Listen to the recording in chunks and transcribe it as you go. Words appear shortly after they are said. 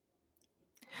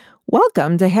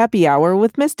Welcome to Happy Hour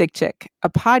with Mystic Chick, a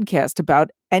podcast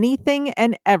about anything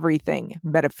and everything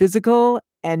metaphysical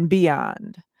and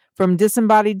beyond. From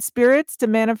disembodied spirits to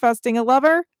manifesting a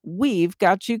lover, we've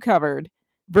got you covered.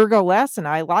 Virgo Lass and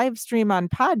I live stream on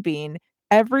Podbean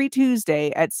every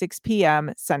Tuesday at 6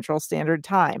 p.m. Central Standard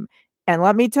Time. And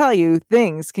let me tell you,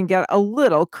 things can get a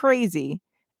little crazy.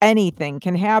 Anything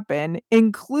can happen,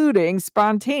 including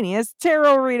spontaneous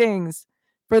tarot readings.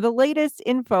 For the latest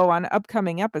info on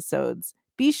upcoming episodes,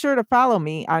 be sure to follow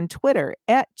me on Twitter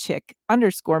at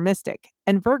chick_mystic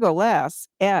and Virgo Lass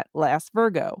at Lass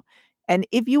Virgo. And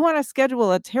if you want to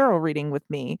schedule a tarot reading with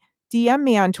me, DM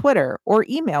me on Twitter or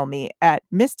email me at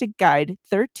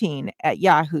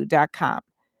mysticguide13@yahoo.com.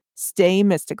 Stay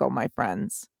mystical, my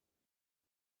friends.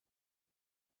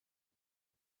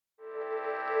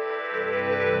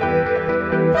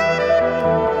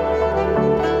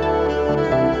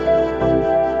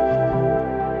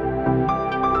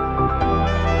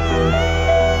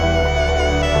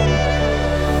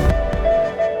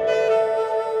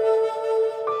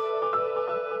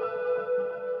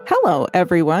 Hello,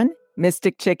 everyone.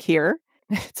 Mystic Chick here.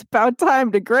 It's about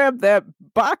time to grab that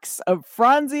box of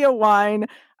Franzia wine,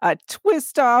 a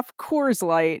twist off Coors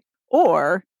Light,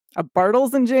 or a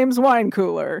Bartles and James wine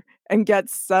cooler and get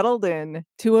settled in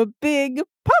to a big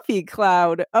puffy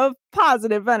cloud of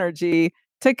positive energy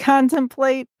to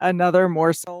contemplate another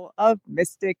morsel of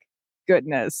mystic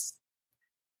goodness.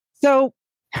 So,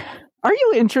 are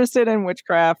you interested in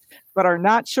witchcraft but are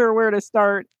not sure where to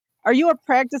start? Are you a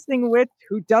practicing witch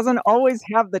who doesn't always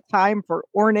have the time for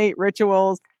ornate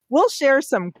rituals? We'll share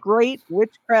some great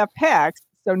witchcraft hacks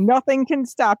so nothing can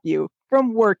stop you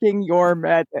from working your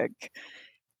magic.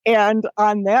 And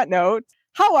on that note,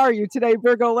 how are you today,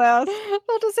 Virgo Lass?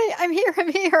 I'll just say, I'm here,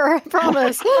 I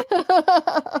promise.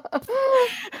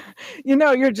 You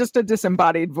know, you're just a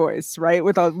disembodied voice, right?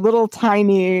 With a little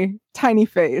tiny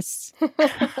face.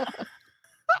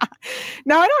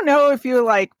 Now, I don't know if you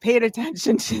paid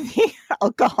attention to the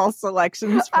alcohol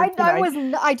selections.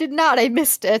 I did not. I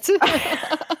missed it.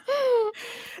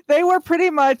 They were pretty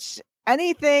much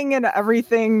anything and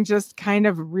everything, just kind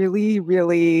of really,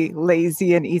 really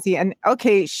lazy and easy. And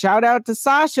okay, shout out to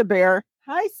Sasha Bear.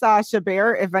 Hi, Sasha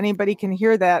Bear. If anybody can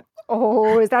hear that.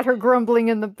 Oh, is that her grumbling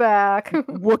in the back?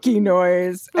 Wookie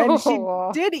noise. And she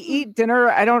did eat dinner.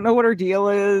 I don't know what her deal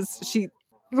is.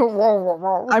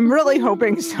 I'm really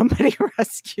hoping somebody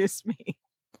rescues me.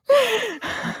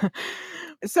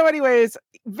 So anyways,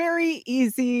 very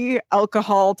easy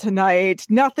alcohol tonight.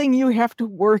 Nothing you have to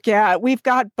work at. We've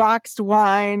got boxed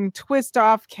wine, twist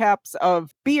off caps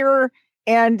of beer,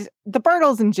 and the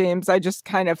Bartles and James I just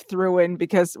kind of threw in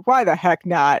because why the heck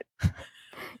not?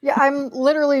 Yeah, I'm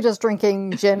literally just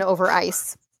drinking gin over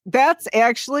ice. That's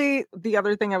actually the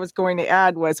other thing I was going to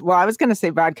add was, well, I was going to say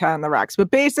vodka on the rocks,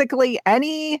 but basically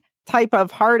any type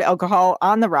of hard alcohol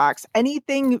on the rocks,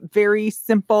 anything very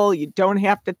simple. You don't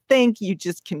have to think. You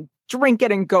just can drink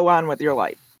it and go on with your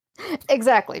life.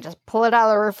 Exactly. Just pull it out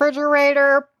of the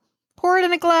refrigerator, pour it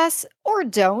in a glass, or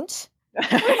don't.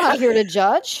 We're not here to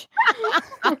judge.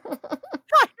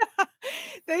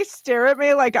 They stare at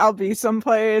me like I'll be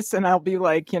someplace and I'll be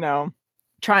like,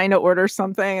 trying to order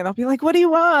something and they'll be like, what do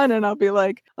you want? And I'll be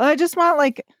like, I just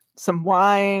want some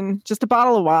wine, just a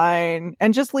bottle of wine,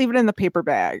 and just leave it in the paper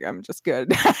bag. I'm just good.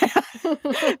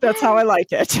 That's how I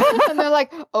like it. And they're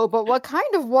like, oh, but what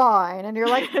kind of wine? And you're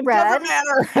like, red.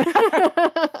 Doesn't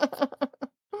matter.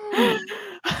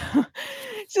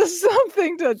 Just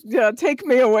something to take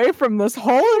me away from this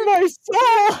hole in my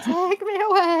soul. Take me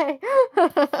away. All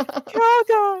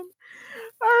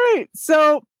right.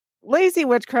 So lazy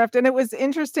witchcraft. And it was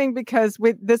interesting because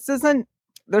there's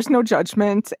no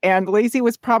judgment. And lazy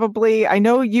was probably, I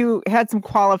know you had some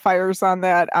qualifiers on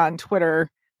that on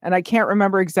Twitter, and I can't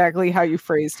remember exactly how you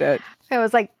phrased it. It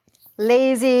was like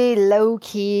lazy, low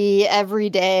key,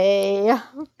 every day. And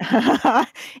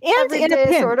every in day, a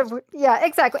pinch. sort of. Yeah,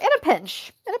 exactly. In a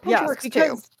pinch. Yes, works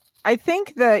too. I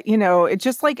think that, it's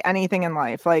just like anything in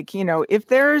life. If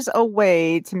there's a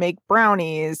way to make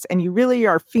brownies and you really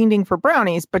are fiending for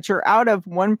brownies, but you're out of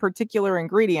one particular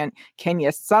ingredient, can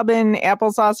you sub in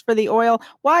applesauce for the oil?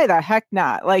 Why the heck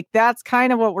not? That's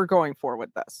kind of what we're going for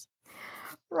with this.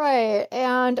 Right.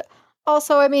 And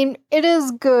also, I mean, it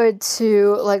is good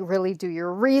to really do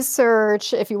your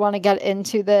research if you want to get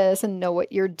into this and know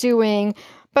what you're doing.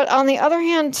 But on the other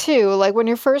hand, too, when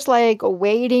you're first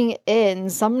wading in,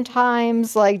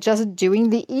 sometimes just doing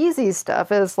the easy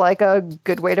stuff is a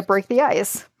good way to break the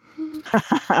ice.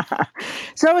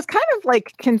 So I was kind of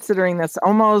considering this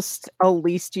almost a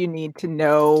least you need to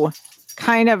know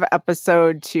kind of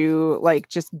episode to like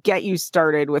just get you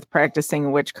started with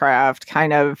practicing witchcraft.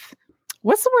 Kind of,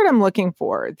 what's the word I'm looking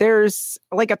for? There's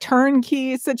like a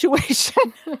turnkey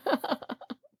situation.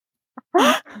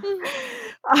 And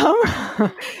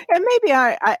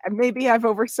maybe I've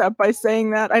overstepped by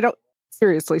saying that. I don't.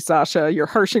 Seriously, Sasha, you're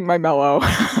harshing my mellow.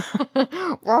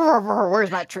 Where's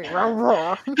my tree?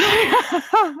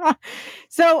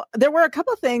 So there were a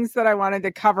couple things that I wanted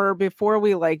to cover before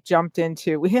we like jumped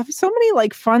into. We have so many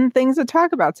like fun things to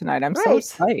talk about tonight. I'm so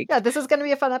psyched. Yeah, this is going to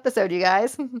be a fun episode, you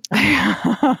guys.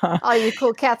 All you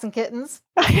cool cats and kittens.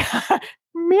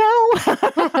 Meow.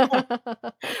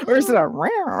 Or is it a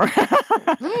rare?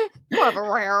 More of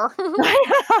a rare.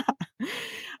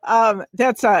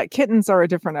 That's kittens are a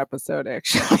different episode,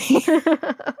 actually.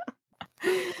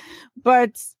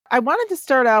 But I wanted to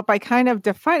start out by kind of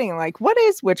defining like what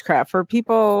is witchcraft for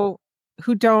people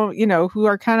who don't, who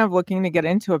are kind of looking to get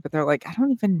into it, but they're like, I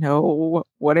don't even know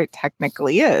what it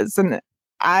technically is. And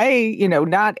I,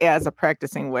 not as a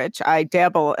practicing witch, I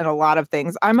dabble in a lot of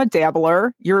things. I'm a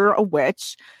dabbler. You're a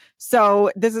witch.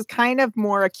 So this is kind of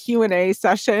more a Q&A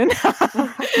session.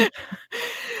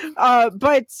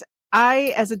 But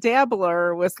I, as a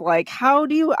dabbler, was like, how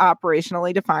do you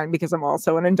operationally define, because I'm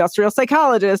also an industrial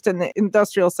psychologist and the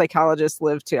industrial psychologists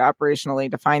live to operationally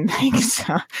define things.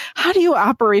 How do you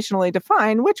operationally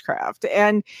define witchcraft?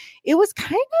 And it was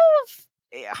kind of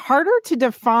harder to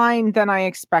define than I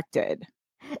expected.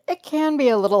 It can be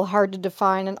a little hard to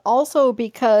define, and also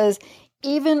because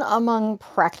even among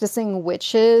practicing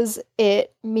witches,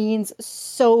 it means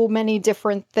so many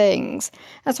different things.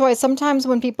 That's why sometimes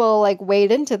when people like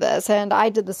wade into this, and I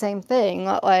did the same thing,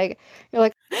 like you're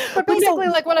like, but basically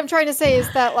like what I'm trying to say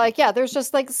is that like, yeah, there's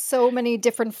just like so many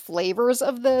different flavors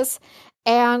of this.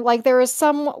 And like there are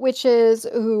some witches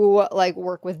who like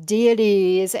work with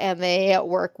deities and they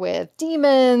work with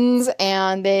demons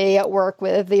and they work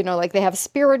with, like they have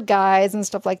spirit guides and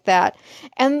stuff like that.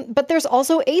 But there's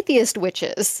also atheist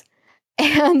witches.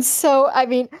 And so, I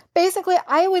mean, basically,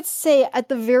 I would say at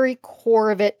the very core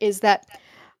of it is that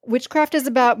witchcraft is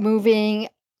about moving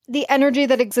the energy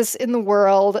that exists in the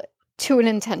world to an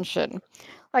intention.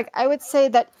 Like, I would say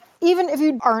that even if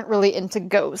you aren't really into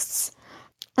ghosts,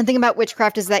 the thing about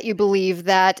witchcraft is that you believe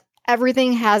that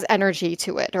everything has energy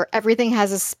to it, or everything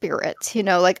has a spirit,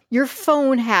 like your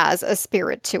phone has a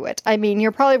spirit to it. I mean,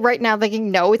 you're probably right now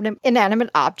thinking, no, it's an inanimate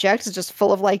object. It's just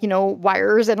full of like,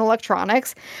 wires and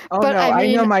electronics. Oh, but no,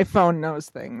 I know my phone knows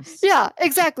things. Yeah,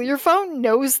 exactly. Your phone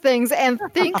knows things. And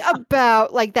think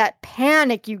about like that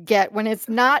panic you get when it's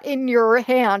not in your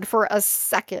hand for a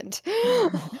second.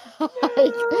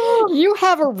 Like, you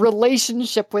have a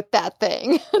relationship with that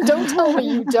thing. Don't tell me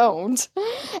you don't.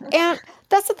 And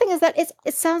that's the thing, is that it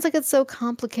sounds like it's so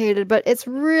complicated, but it's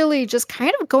really just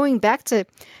kind of going back to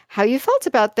how you felt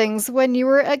about things when you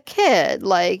were a kid.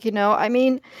 Like, I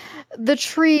mean, the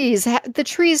trees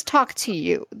talk to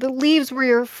you. The leaves were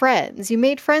your friends. You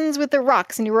made friends with the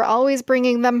rocks and you were always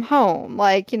bringing them home.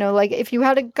 Like, like if you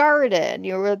had a garden,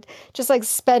 you would just like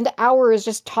spend hours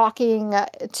just talking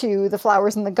to the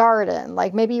flowers in the garden.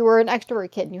 Like maybe you were an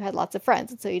extrovert kid and you had lots of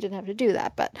friends and so you didn't have to do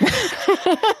that, but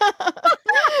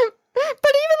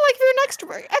but even like if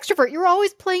you're an extrovert, you're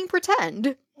always playing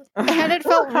pretend. And it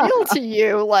felt real to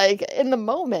you, like, in the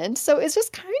moment. So it's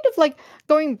just kind of like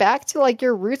going back to like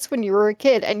your roots when you were a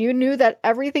kid and you knew that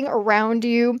everything around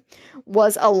you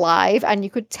was alive and you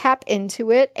could tap into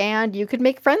it and you could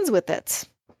make friends with it.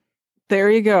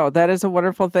 There you go. That is a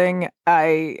wonderful thing.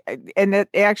 That's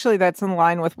in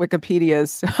line with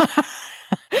Wikipedia's.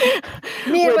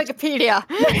 Me and Wikipedia.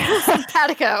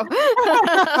 Simpatico.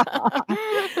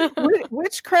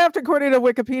 Witchcraft, according to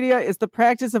Wikipedia, is the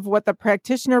practice of what the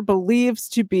practitioner believes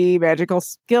to be magical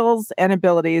skills and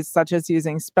abilities, such as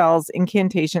using spells,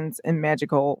 incantations, and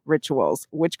magical rituals.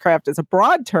 Witchcraft is a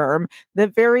broad term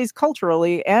that varies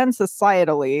culturally and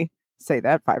societally. Say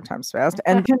that 5 times fast,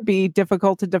 and can be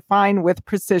difficult to define with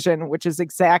precision, which is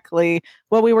exactly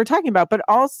what we were talking about. But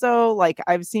also, like,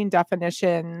 I've seen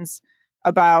definitions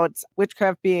about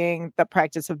witchcraft being the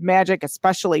practice of magic,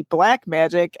 especially black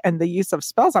magic, and the use of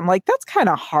spells. I'm like, that's kind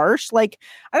of harsh. Like,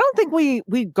 I don't think we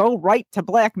go right to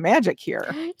black magic here.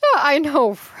 Yeah, I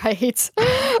know, right?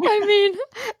 I mean,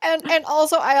 and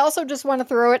also, I also just want to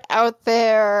throw it out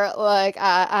there. Like,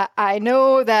 I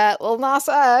know that Lil Nas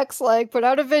X like put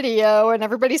out a video, and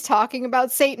everybody's talking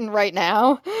about Satan right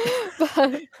now,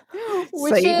 but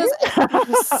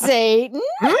Satan.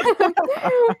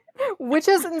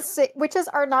 Witches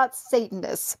are not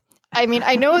Satanists. I mean,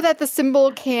 I know that the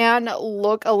symbol can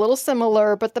look a little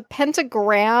similar, but the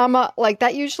pentagram, like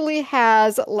that usually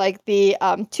has like the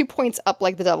 2 points up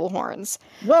like the devil horns.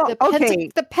 Well, okay.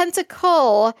 The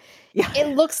pentacle, Yeah.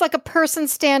 it looks like a person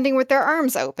standing with their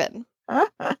arms open. I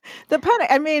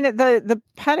mean, the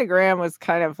pentagram was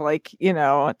kind of like,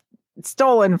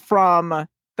 stolen from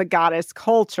the goddess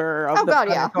culture of Oh the God,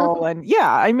 yeah. pentacle. And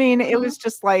yeah, I mean, it Mhm. was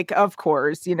just like, of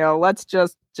course, let's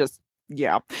just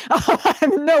yeah.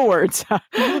 No words. But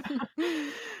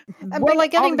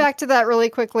like getting back to that really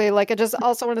quickly, like I just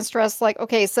also want to stress, like,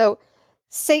 okay, so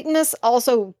Satanists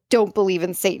also don't believe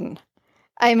in Satan.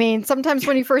 I mean, sometimes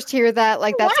when you first hear that,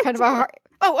 like that's kind of a hard.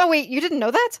 Oh wait, you didn't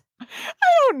know that? I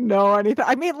don't know anything.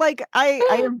 I mean, like, I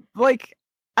am like,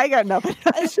 I got nothing.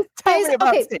 Just tell me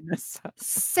about Satanists.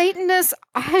 Satanists,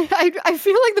 I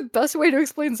feel like the best way to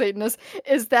explain Satanists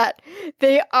is that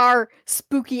they are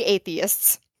spooky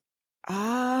atheists.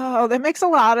 Oh, that makes a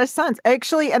lot of sense.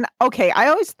 Actually, and okay, I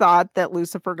always thought that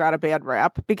Lucifer got a bad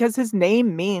rap because his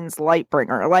name means light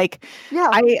bringer. Like,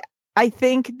 yeah. I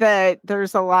think that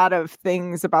there's a lot of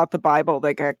things about the Bible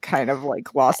that get kind of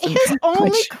like lost. His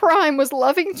only crime was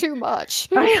loving too much.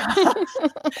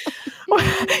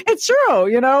 It's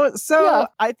true, So yeah.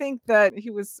 I think that he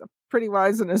was pretty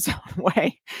wise in his own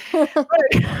way.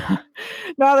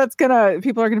 Now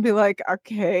people are gonna be like,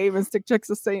 okay, Mystic Chick's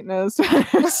a Satanist.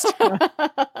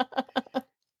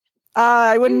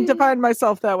 I wouldn't define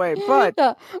myself that way, but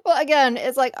yeah. Well, again,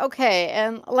 it's like, okay,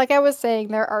 and like I was saying,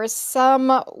 there are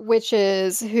some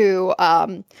witches who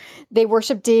they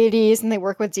worship deities and they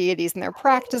work with deities in their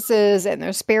practices and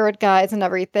their spirit guides and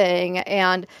everything,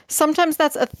 and sometimes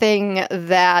that's a thing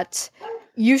that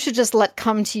you should just let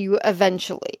come to you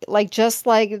eventually. Just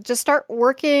start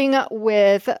working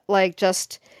with like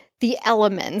just the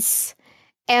elements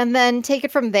and then take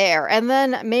it from there. And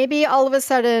then maybe all of a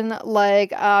sudden,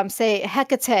 like, say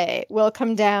Hecate will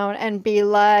come down and be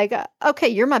like, okay,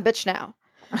 you're my bitch now.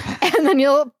 And then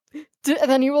you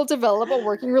will develop a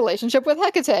working relationship with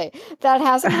Hecate. That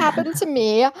hasn't happened to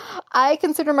me. I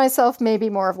consider myself maybe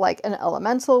more of like an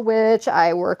elemental witch.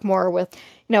 I work more with,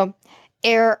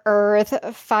 air,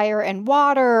 earth, fire, and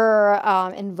water,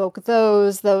 invoke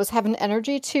those. Those have an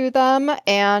energy to them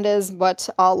and is what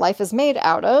all life is made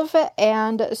out of.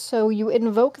 And so you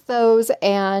invoke those,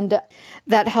 and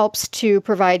that helps to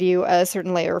provide you a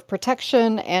certain layer of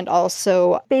protection and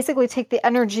also basically take the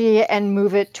energy and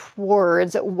move it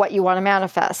towards what you want to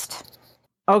manifest.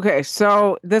 Okay,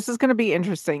 so this is going to be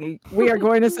interesting. We are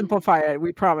going to simplify it,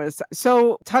 we promise.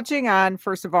 So touching on,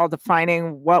 first of all,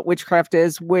 defining what witchcraft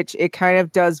is, which it kind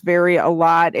of does vary a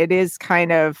lot. It is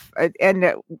kind of,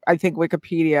 and I think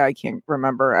Wikipedia, I can't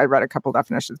remember, I read a couple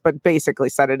definitions, but basically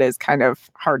said it is kind of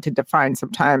hard to define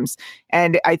sometimes.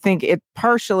 And I think it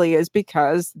partially is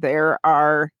because there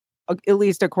are, at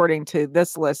least according to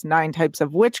this list, 9 types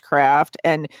of witchcraft.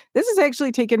 And this is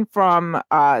actually taken from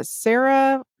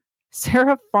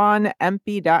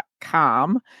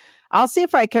SarahFawnMP.com. I'll see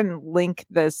if I can link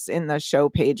this in the show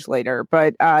page later,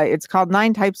 but it's called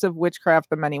 9 Types of Witchcraft,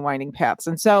 The Many Winding Paths.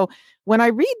 And so when I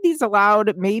read these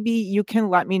aloud, maybe you can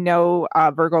let me know,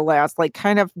 Virgo Last, like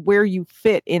kind of where you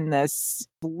fit in this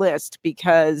list,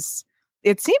 because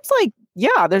it seems like,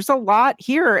 yeah, there's a lot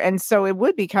here. And so it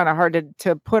would be kind of hard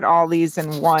to put all these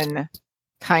in one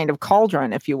kind of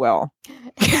cauldron, if you will.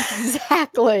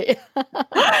 Exactly.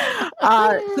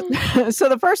 So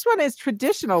the first one is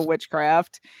traditional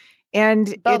witchcraft,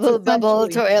 and bubble,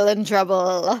 toil and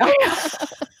trouble.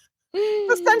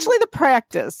 Essentially the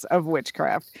practice of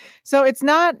witchcraft. So it's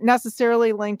not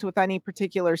necessarily linked with any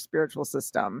particular spiritual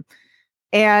system.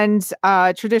 And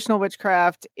traditional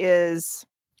witchcraft is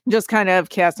just kind of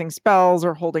casting spells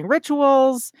or holding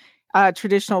rituals.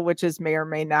 Traditional witches may or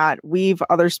may not weave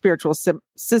other spiritual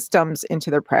systems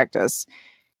into their practice.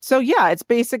 So yeah, it's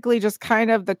basically just kind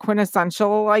of the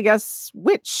quintessential, I guess,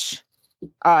 witch,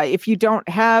 if you don't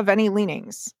have any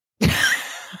leanings.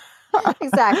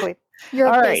 Exactly. You're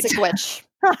a basic witch.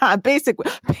 Basic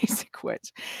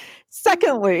witch.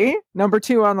 Secondly, number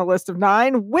 2 on the list of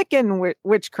 9, Wiccan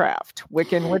witchcraft.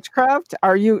 Wiccan witchcraft.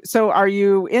 Are you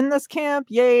in this camp?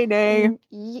 Yay, nay?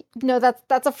 No,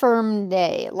 that's a firm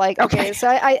nay. Like, okay,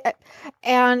 so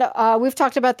we've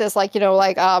talked about this, like,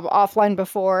 offline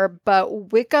before,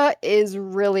 but Wicca is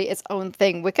really its own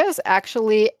thing. Wicca is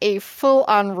actually a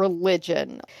full-on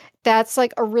religion. That's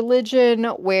like a religion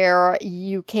where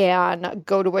you can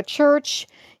go to a church,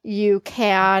 you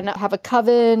can have a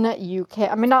coven,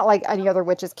 not like any other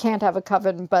witches can't have a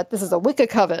coven, but this is a Wicca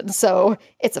coven, so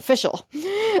it's official.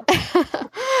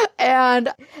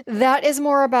 And that is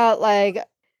more about like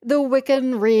the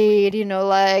Wiccan read,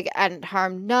 like, and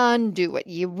harm none, do what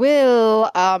you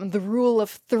will. The rule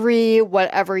of three,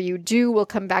 whatever you do will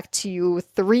come back to you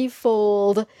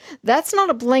threefold. That's not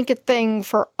a blanket thing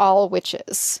for all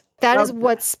witches. That is Okay.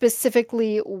 what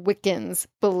specifically Wiccans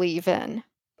believe in.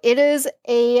 It is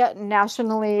a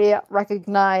nationally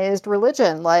recognized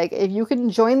religion. Like, if you can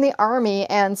join the army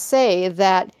and say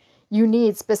that you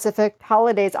need specific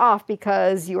holidays off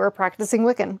because you are practicing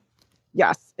Wiccan.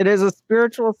 Yes, it is a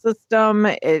spiritual system.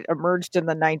 It emerged in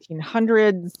the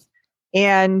 1900s.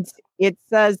 And it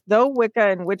says, though Wicca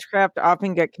and witchcraft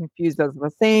often get confused as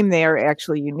the same, they are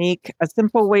actually unique. A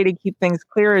simple way to keep things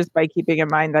clear is by keeping in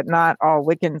mind that not all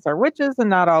Wiccans are witches and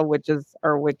not all witches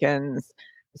are Wiccans.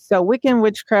 So Wiccan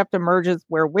witchcraft emerges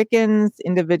where Wiccans,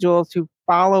 individuals who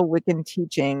follow Wiccan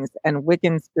teachings and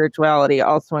Wiccan spirituality,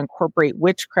 also incorporate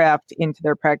witchcraft into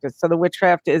their practice. So the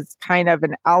witchcraft is kind of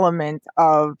an element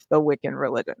of the Wiccan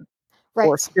religion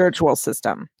or Right. spiritual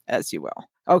system, as you will.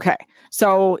 Okay,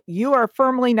 so you are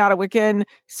firmly not a Wiccan.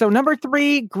 So number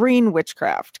 3, green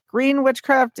witchcraft. Green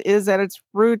witchcraft is at its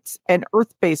roots an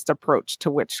earth-based approach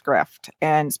to witchcraft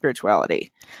and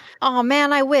spirituality. Oh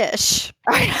man, I wish.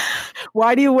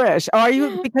 Why do you wish? Oh, are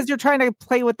you because you're trying to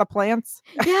play with the plants?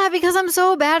 Yeah, because I'm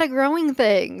so bad at growing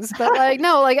things. But like,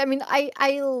 no, like, I mean,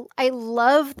 I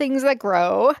love things that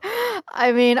grow.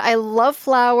 I mean, I love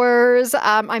flowers.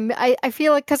 I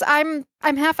feel like because I'm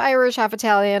half Irish, half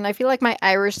Italian. I feel like my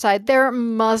Irish side there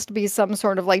must be some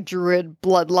sort of like Druid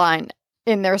bloodline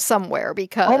in there somewhere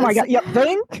because Oh my god! You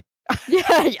think?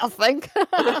 yeah, you think.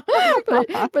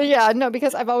 but yeah, no,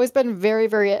 because I've always been very,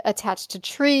 very attached to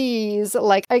trees.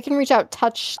 Like, I can reach out,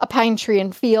 touch a pine tree,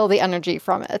 and feel the energy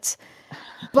from it.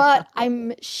 But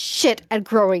I'm shit at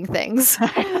growing things.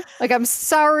 Like, I'm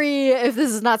sorry if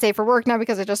this is not safe for work now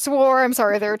because I just swore. I'm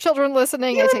sorry if there are children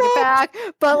listening. I take it back.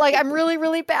 But like, I'm really,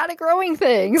 really bad at growing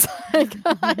things. Like,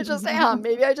 I just am.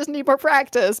 Maybe I just need more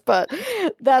practice, but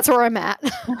that's where I'm at.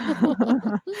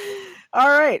 All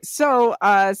right. So,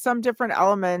 some different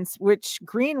elements which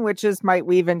green witches might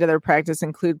weave into their practice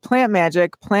include plant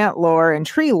magic, plant lore, and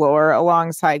tree lore,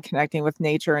 alongside connecting with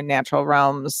nature and natural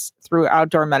realms through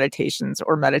outdoor meditations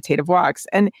or meditative walks.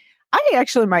 And I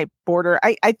actually might border.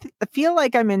 I feel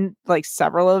like I'm in like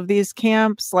several of these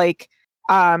camps, like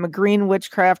green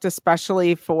witchcraft,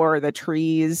 especially for the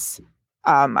trees.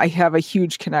 I have a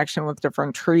huge connection with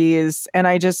different trees, and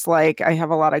I have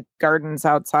a lot of gardens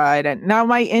outside. And now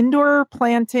my indoor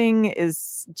planting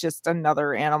is just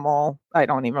another animal. I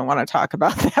don't even want to talk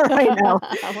about that right now.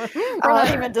 We're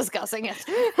not even discussing it.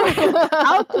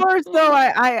 Outdoors, though,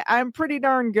 I'm pretty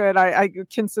darn good. I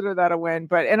consider that a win.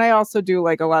 And I also do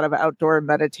like a lot of outdoor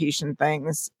meditation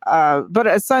things. But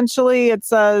essentially, it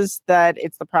says that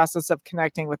it's the process of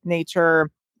connecting with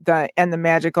nature, the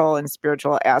magical and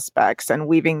spiritual aspects, and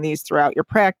weaving these throughout your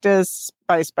practice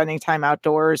by spending time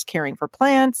outdoors, caring for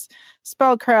plants,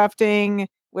 spell crafting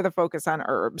with a focus on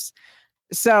herbs.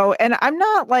 So, and I'm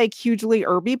not like hugely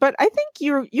herby, but I think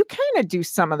you kind of do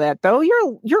some of that though.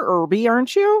 You're herby,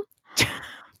 aren't you?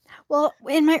 Well,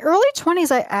 in my early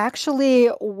 20s, I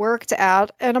actually worked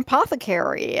at an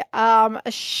apothecary.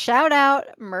 Shout out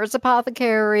Merz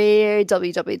Apothecary,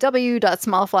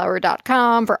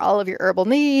 www.smallflower.com for all of your herbal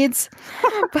needs.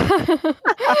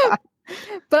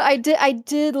 But I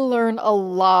did learn a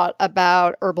lot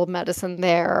about herbal medicine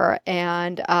there,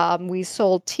 and we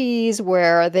sold teas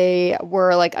where they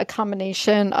were like a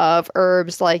combination of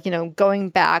herbs, like going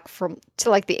back to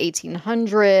like the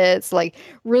 1800s, like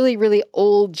really really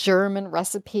old German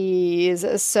recipes.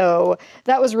 So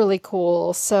that was really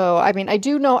cool. So I mean, I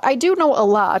do know a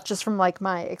lot just from like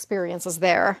my experiences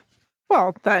there.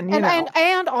 Well, then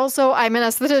And also I'm an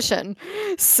esthetician.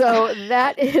 So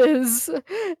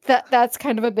that's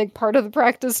kind of a big part of the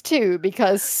practice too,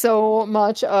 because so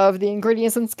much of the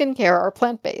ingredients in skincare are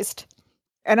plant-based.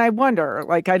 And I wonder,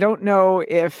 like, I don't know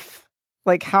if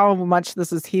like how much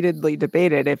this is heatedly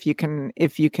debated, if you can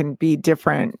be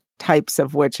different types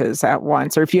of witches at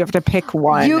once, or if you have to pick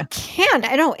one. You can.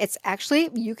 I know. It's actually,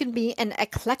 you can be an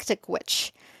eclectic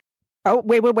witch. Oh,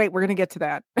 wait. We're going to get to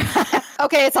that.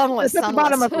 Okay, it's on the list. It's at the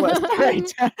bottom of the list.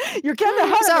 Right. You're kind of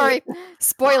hard. Sorry.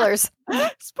 Spoilers.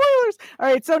 Spoilers. All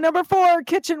right. So number 4,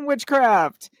 kitchen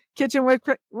witchcraft. Kitchen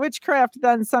witchcraft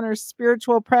then centers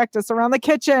spiritual practice around the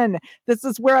kitchen. This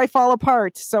is where I fall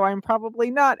apart. So I'm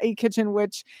probably not a kitchen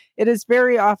witch. It is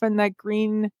very often that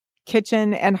green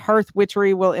kitchen and hearth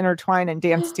witchery will intertwine and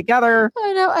dance together.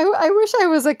 I know. I wish I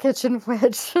was a kitchen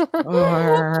witch.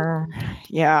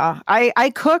 Yeah.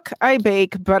 I cook, I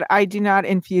bake, but I do not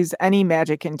infuse any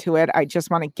magic into it. I just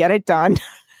want to get it done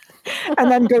and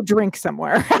then go drink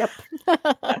somewhere. Yep.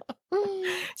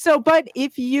 So, but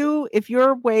if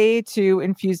your way to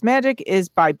infuse magic is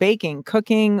by baking,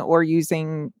 cooking, or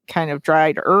using kind of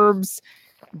dried herbs,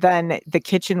 then the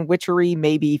kitchen witchery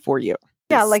may be for you.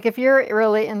 Yeah, like if you're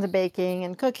really into baking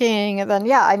and cooking, then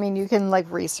yeah, I mean, you can like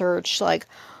research like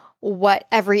what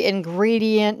every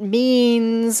ingredient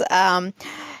means.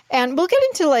 And we'll get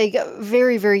into like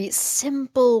very, very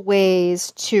simple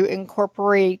ways to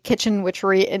incorporate kitchen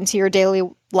witchery into your daily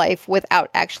life without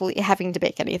actually having to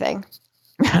bake anything.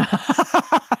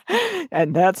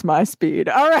 And that's my speed.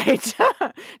 All right.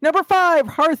 Number 5,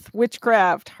 hearth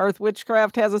witchcraft. Hearth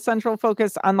witchcraft has a central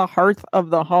focus on the hearth of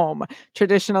the home.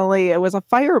 Traditionally, it was a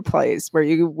fireplace where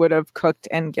you would have cooked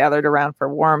and gathered around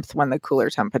for warmth when the cooler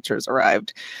temperatures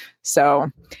arrived. So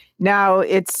now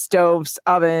it's stoves,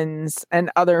 ovens, and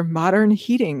other modern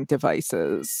heating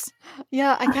devices.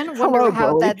 Yeah, I kind of wonder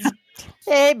how Bowie. that's.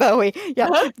 Hey, Bowie.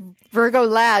 Yeah, Virgo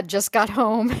lad just got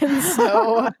home, and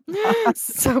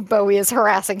so Bowie is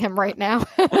harassing him right now.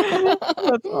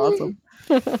 That's awesome.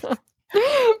 But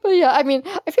yeah, I mean,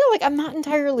 I feel like I'm not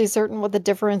entirely certain what the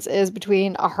difference is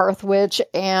between a hearth witch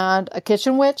and a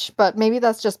kitchen witch, but maybe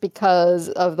that's just because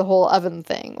of the whole oven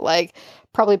thing. Like,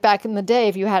 probably back in the day,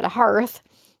 if you had a hearth,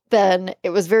 then it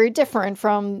was very different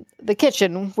from the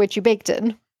kitchen, which you baked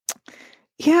in.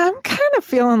 Yeah, I'm kind of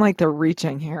feeling like they're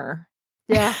reaching here.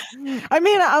 Yeah. I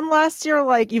mean, unless you're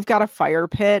like, you've got a fire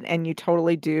pit and you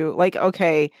totally do, like,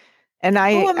 okay. And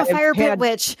I'm a I've fire pit had,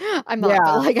 witch. I'm not, yeah,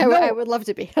 but like I no, would love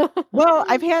to be. well,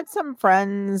 I've had some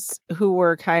friends who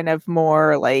were kind of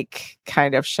more like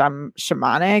kind of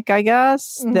shamanic, I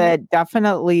guess, Mhm. that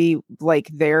definitely like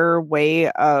their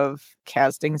way of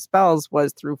casting spells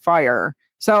was through fire.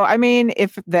 So, I mean,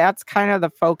 if that's kind of the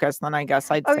focus, then I guess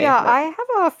I'd Oh say yeah, her. I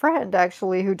have a friend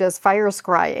actually who does fire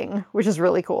scrying, which is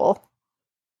really cool.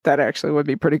 That actually would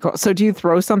be pretty cool. So do you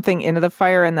throw something into the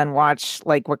fire and then watch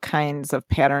like what kinds of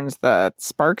patterns the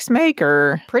sparks make,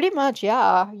 or Pretty much,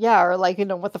 yeah. Yeah, or like,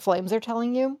 what the flames are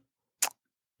telling you. I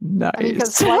mean,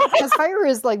 nice? because fire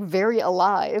is like very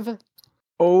alive.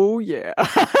 Oh yeah.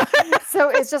 So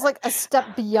it's just like a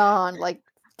step beyond like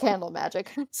candle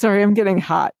magic. Sorry, I'm getting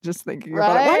hot just thinking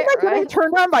about it. Why am I getting Right.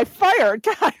 turned on by fire?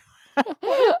 God,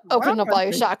 Open up wrong all your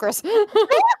with me? chakras.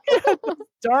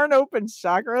 Darn open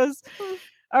chakras.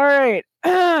 All right.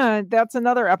 That's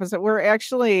another episode. We're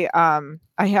actually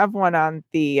I have one on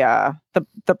the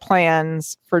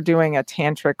plans for doing a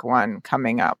tantric one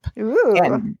coming up. Ooh.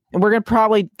 And we're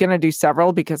probably gonna do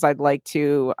several because I'd like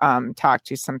to talk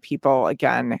to some people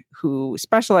again who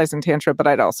specialize in tantra, but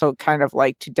I'd also kind of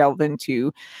like to delve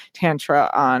into tantra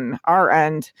on our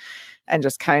end and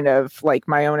just kind of like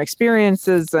my own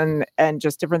experiences and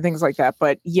just different things like that.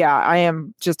 But yeah, I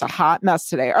am just a hot mess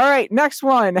today. All right, next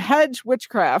one, hedge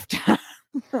witchcraft.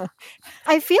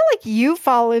 I feel like you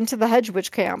fall into the hedge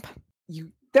witch camp.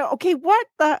 Okay, what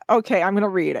the? Okay, I'm gonna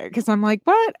read it because I'm like,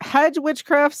 what? Hedge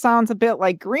witchcraft sounds a bit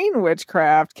like green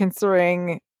witchcraft,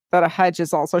 considering that a hedge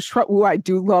is also shrub. Ooh, I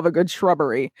do love a good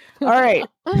shrubbery. All right,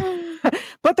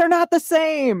 but they're not the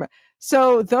same.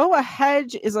 So, though a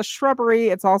hedge is a shrubbery,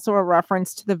 it's also a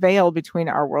reference to the veil between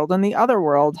our world and the other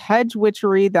world. Hedge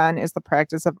witchery, then, is the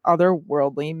practice of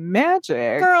otherworldly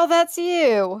magic. Girl, that's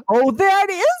you. Oh, that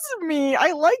is me.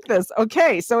 I like this.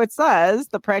 Okay, so it says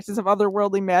the practice of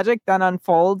otherworldly magic then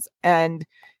unfolds and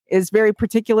is very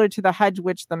particular to the hedge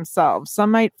witch themselves. Some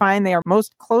might find they are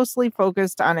most closely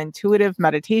focused on intuitive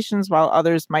meditations, while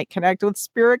others might connect with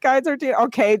spirit guides or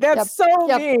okay, that's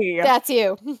me. That's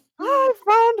you. I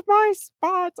found my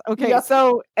spot. Okay, Yep.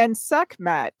 so and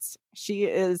Sekhmet, she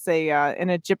is an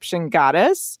Egyptian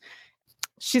goddess.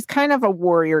 She's kind of a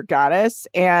warrior goddess,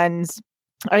 and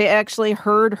I actually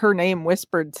heard her name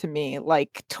whispered to me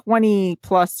like 20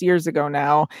 plus years ago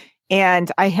now.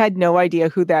 And I had no idea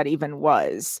who that even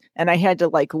was. And I had to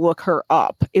like look her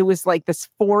up. It was like this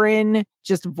foreign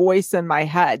just voice in my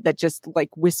head that just like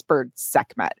whispered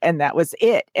Sekhmet. And that was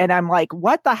it. And I'm like,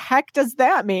 what the heck does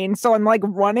that mean? So I'm like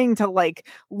running to like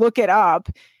look it up.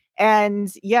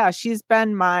 And yeah, she's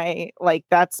been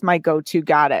that's my go-to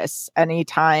goddess.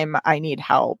 Anytime I need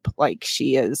help, like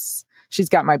she's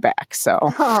got my back. So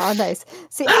oh, nice.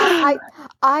 See,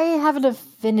 I have an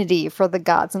affinity for the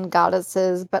gods and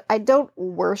goddesses, but I don't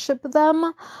worship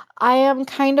them. I am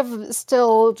kind of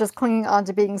still just clinging on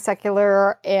to being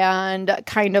secular and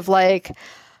kind of like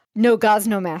no gods,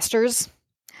 no masters.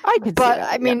 I could see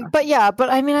that, I mean,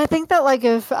 I think that like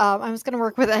if I was going to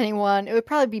work with anyone, it would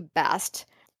probably be best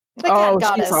the cat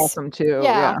goddess. She's awesome too.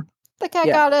 Yeah. The cat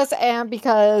goddess, and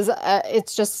because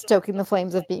it's just stoking the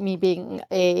flames of me being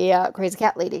a crazy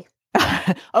cat lady.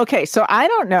 Okay, so I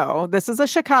don't know. This is a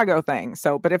Chicago thing.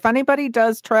 So, but if anybody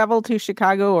does travel to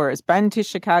Chicago or has been to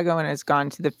Chicago and has gone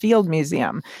to the Field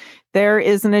Museum, there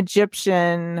is an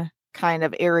Egyptian kind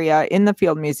of area in the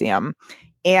Field Museum.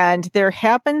 And there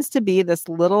happens to be this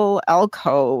little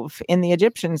alcove in the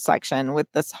Egyptian section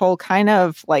with this whole kind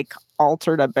of like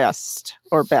altered bust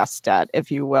or Bastet, if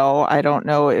you will. I don't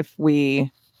know if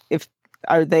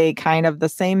are they kind of the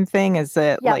same thing? Is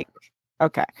it Yeah. like,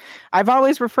 okay. I've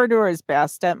always referred to her as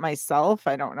Bastet myself.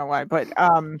 I don't know why, but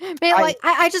Man,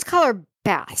 I just call her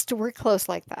Bast. We're close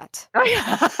like that.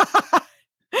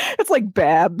 It's like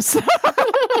Babs.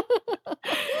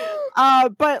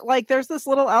 But like there's this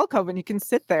little alcove and you can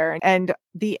sit there and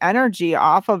the energy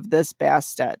off of this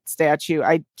Bastet statue,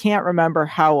 I can't remember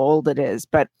how old it is,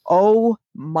 but oh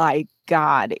my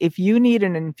God, if you need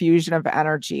an infusion of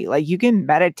energy, like you can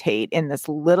meditate in this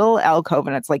little alcove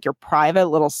and it's like your private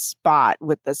little spot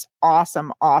with this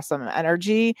awesome, awesome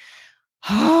energy. It's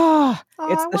I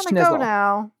the want to go schnizzle.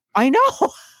 now. I know.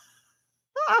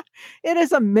 It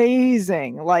is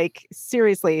amazing. Like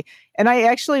seriously. And I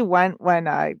actually went when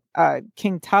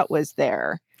King Tut was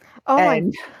there. Oh my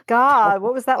And God,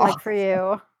 what was that like for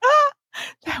you?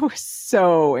 that was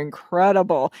so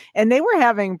incredible. And they were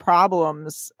having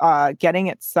problems getting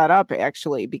it set up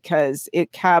actually because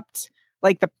it kept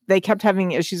like they kept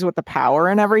having issues with the power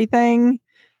and everything.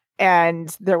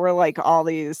 And there were like all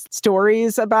these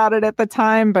stories about it at the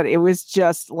time, but it was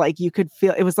just like you could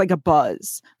feel it was like a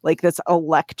buzz, like this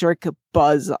electric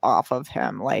buzz off of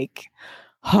him. Like,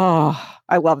 oh,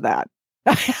 I love that.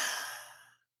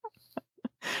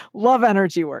 Love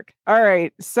energy work. All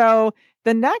right. So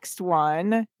the next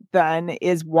one then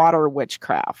is water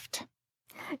witchcraft.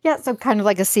 Yeah, so kind of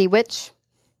like a sea witch.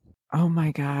 Oh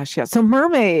my gosh. Yeah. So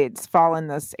mermaids fall in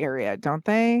this area, don't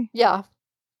they? Yeah.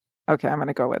 Okay, I'm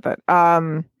gonna go with it.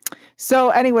 So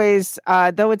anyways,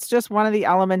 though it's just one of the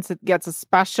elements that gets a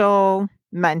special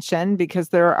mention because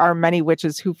there are many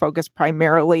witches who focus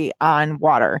primarily on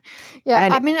water. Yeah,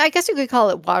 And I mean, I guess you could call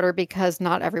it water because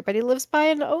not everybody lives by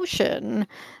an ocean.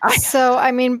 So,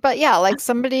 I mean, but yeah, like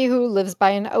somebody who lives by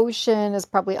an ocean is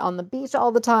probably on the beach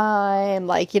all the time,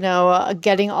 like,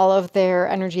 getting all of their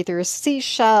energy through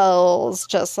seashells,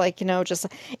 just like, just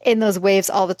in those waves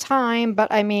all the time.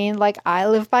 But I mean, like, I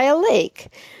live by a lake.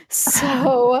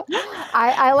 So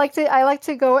I like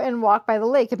to go and walk by the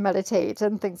lake and meditate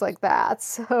and things like that.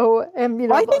 So, and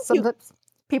Well, I think sometimes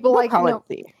people we'll like, call it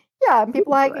the yeah, and people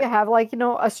like Right. have like,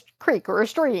 creek or a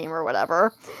stream or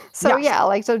whatever. So Yes, yeah,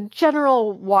 like so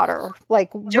general water,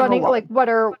 like general running water.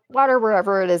 like water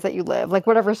wherever it is that you live, like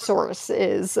whatever source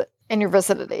is in your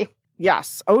vicinity.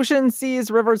 Yes, oceans,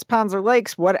 seas, rivers, ponds, or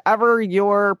lakes, whatever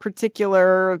your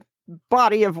particular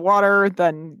body of water,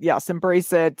 then yes,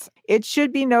 embrace it. It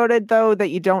should be noted, though, that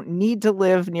you don't need to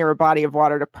live near a body of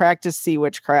water to practice sea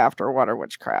witchcraft or water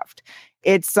witchcraft.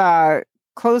 It's the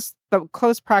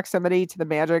close proximity to the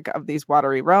magic of these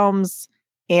watery realms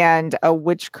and a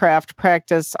witchcraft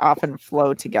practice often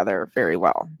flow together very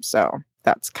well. So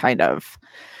that's kind of,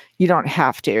 you don't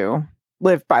have to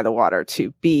live by the water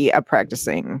to be a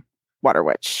practicing water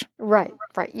witch. Right.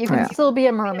 You can Yeah. still be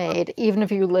a mermaid even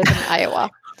if you live in Iowa.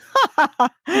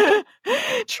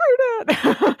 True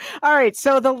that. All right.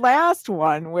 So the last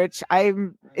one,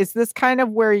 is this kind of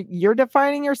where you're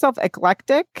defining yourself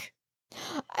eclectic?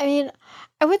 I mean,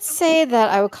 I would say that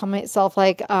I would call myself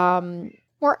like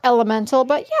more elemental,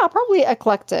 but yeah, probably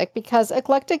eclectic because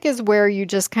eclectic is where you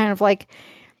just kind of like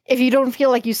if you don't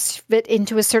feel like you fit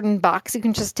into a certain box, you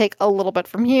can just take a little bit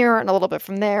from here and a little bit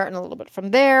from there and a little bit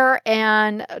from there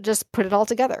and just put it all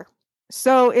together.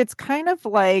 So it's kind of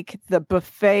like the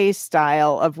buffet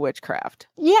style of witchcraft.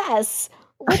 Yes.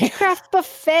 Witchcraft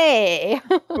buffet.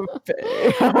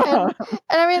 Buffet. and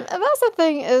I mean, and that's the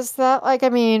thing is that, like, I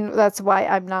mean, that's why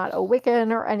I'm not a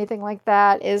Wiccan or anything like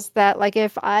that, is that, like,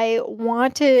 if I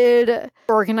wanted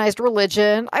organized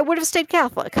religion, I would have stayed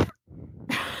Catholic.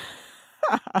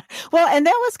 Well, and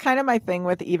that was kind of my thing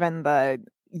with even the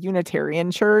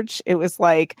Unitarian church. It was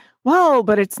like, well,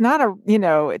 but it's not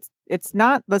it's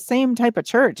not the same type of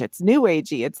church. It's new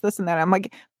agey. It's this and that. I'm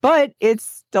like, but it's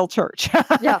still church.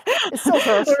 Yeah, it's still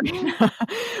church.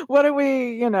 What do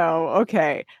we,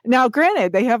 okay. Now,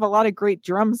 granted, they have a lot of great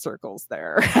drum circles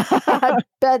there. I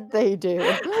bet they do.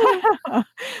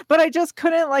 But I just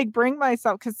couldn't like bring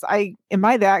myself because am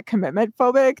I that commitment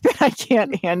phobic that I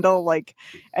can't handle like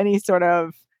any sort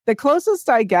of the closest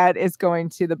I get is going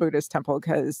to the Buddhist temple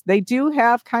because they do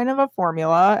have kind of a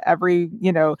formula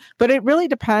but it really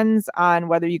depends on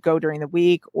whether you go during the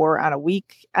week or on a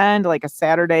weekend, like a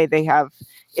Saturday.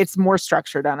 It's more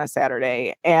structured on a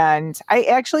Saturday. And I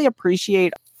actually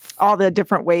appreciate all the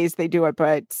different ways they do it,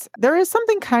 but there is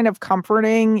something kind of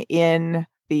comforting in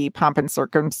the pomp and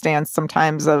circumstance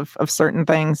sometimes of certain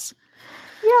things.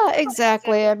 Yeah,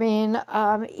 exactly. I mean,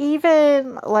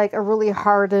 even like a really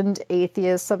hardened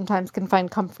atheist sometimes can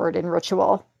find comfort in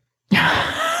ritual.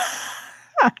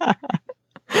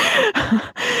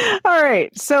 All right.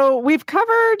 So we've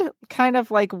covered kind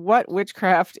of like what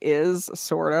witchcraft is,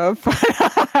 sort of,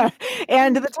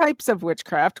 and the types of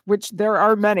witchcraft, which there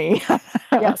are many.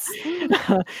 Yes.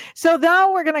 So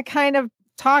now we're going to kind of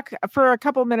talk for a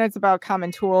couple minutes about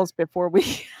common tools before we,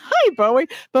 hi, Bowie,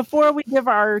 before we give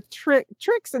our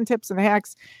tricks and tips and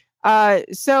hacks.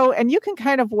 And you can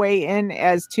kind of weigh in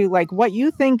as to like what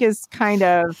you think is kind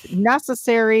of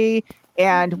necessary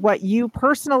and what you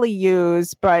personally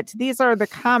use, but these are the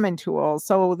common tools.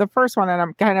 So the first one,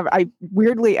 and I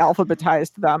weirdly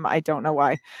alphabetized them. I don't know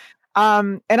why.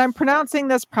 And I'm pronouncing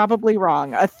this probably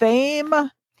wrong. A thame.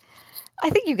 I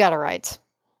think you got it right.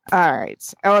 All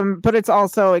right. But it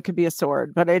could be a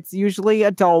sword, but it's usually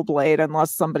a dull blade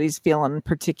unless somebody's feeling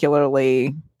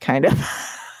particularly kind of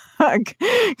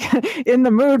in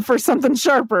the mood for something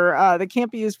sharper. That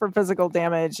can't be used for physical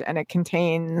damage, and it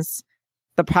contains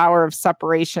the power of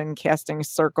separation, casting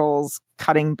circles,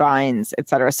 cutting binds,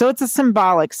 etc. So it's a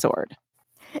symbolic sword.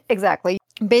 Exactly.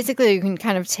 Basically, you can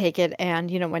kind of take it and,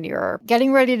 when you're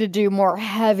getting ready to do more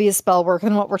heavy spell work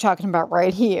than what we're talking about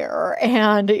right here,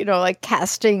 and, like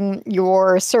casting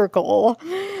your circle,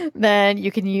 then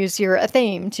you can use your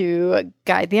athame to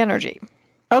guide the energy.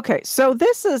 Okay, so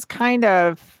this is kind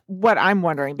of what I'm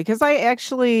wondering, because some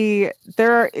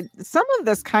of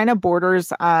this kind of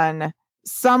borders on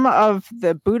some of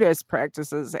the Buddhist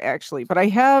practices, actually, but I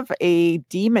have a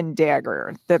demon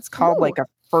dagger that's called like a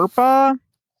Furpa,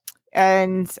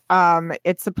 and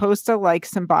it's supposed to like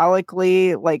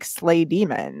symbolically like slay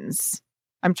demons.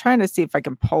 I'm trying to see if I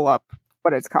can pull up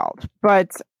what it's called,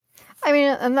 but I mean,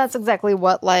 and that's exactly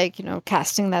what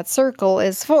casting that circle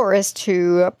is for, is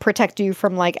to protect you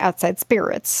from like outside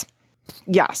spirits.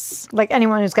 Yes, like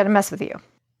anyone who's going to mess with you.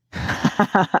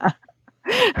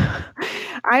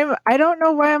 I don't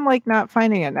know why I'm like not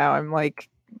finding it now. I'm like,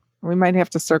 we might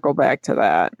have to circle back to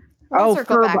that.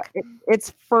 Furba.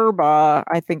 It's Furba.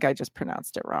 I think I just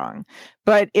pronounced it wrong.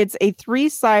 But it's a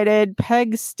 3-sided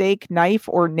peg, stake, knife,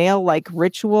 or nail-like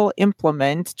ritual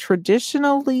implement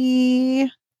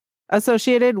traditionally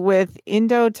associated with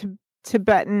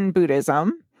Indo-Tibetan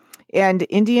Buddhism and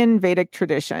Indian Vedic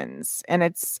traditions. And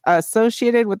it's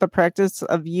associated with the practice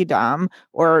of Yidam,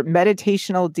 or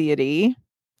meditational deity.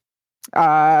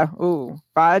 Vajrakila.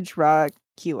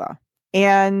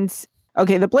 And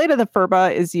okay, the blade of the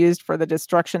Furba is used for the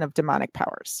destruction of demonic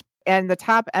powers. And the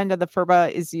top end of the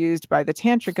Furba is used by the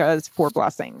Tantrikas for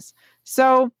blessings.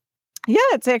 So, yeah,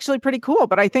 it's actually pretty cool,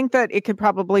 but I think that it could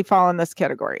probably fall in this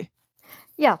category.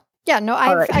 Yeah. Yeah, no,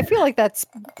 I feel like that's,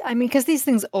 because these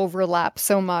things overlap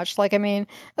so much. Like, that's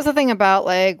the thing about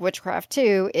like witchcraft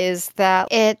too, is that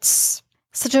it's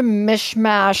such a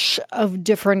mishmash of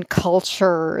different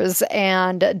cultures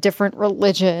and different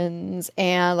religions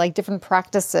and like different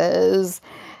practices.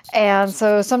 And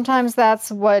so sometimes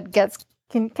that's what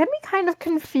can be kind of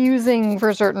confusing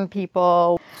for certain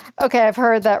people. Okay, I've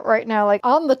heard that right now, like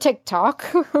on the TikTok,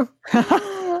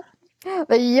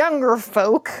 the younger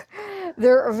folk,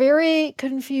 they're very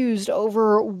confused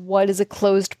over what is a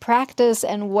closed practice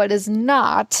and what is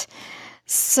not.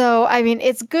 So,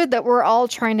 it's good that we're all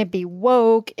trying to be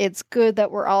woke. It's good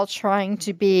that we're all trying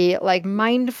to be like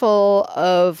mindful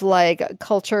of like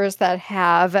cultures that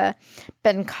have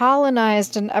been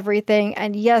colonized and everything.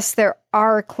 And yes, there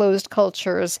are closed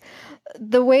cultures.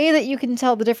 The way that you can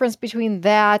tell the difference between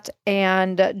that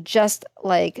and just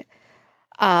like,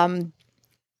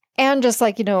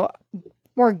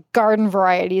 more garden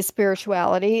variety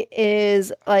spirituality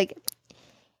is like,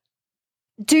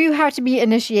 do you have to be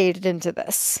initiated into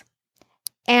this?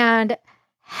 And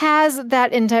has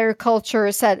that entire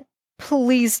culture said,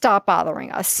 please stop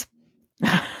bothering us?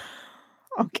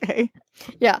 Okay.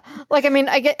 Yeah. Like,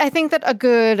 I think that a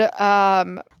good,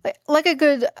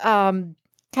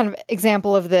 kind of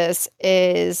example of this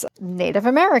is Native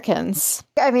Americans.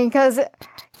 Because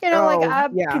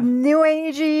New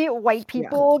Agey white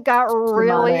people got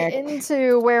really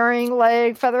into wearing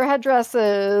like feather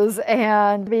headdresses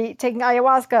and taking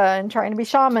ayahuasca and trying to be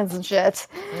shamans and shit.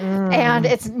 And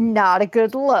it's not a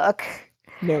good look.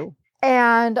 No.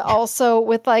 And also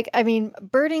with like, I mean,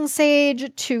 burning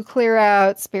sage to clear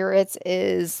out spirits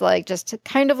is like just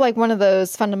kind of like one of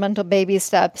those fundamental baby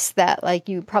steps that like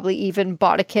you probably even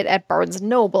bought a kit at Barnes and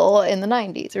Noble in the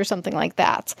 90s or something like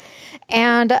that.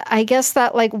 And I guess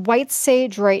that like white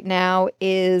sage right now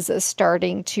is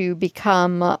starting to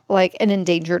become like an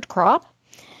endangered crop.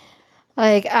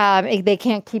 Like they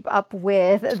can't keep up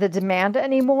with the demand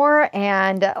anymore,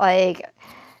 and like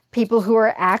people who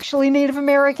are actually Native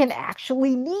American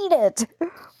actually need it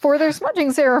for their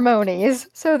smudging ceremonies.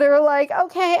 So they're like,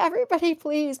 okay, everybody,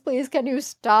 please, please, can you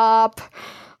stop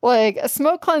like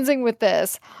smoke cleansing with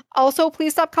this? Also,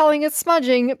 please stop calling it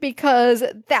smudging because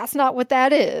that's not what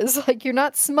that is. Like, you're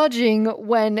not smudging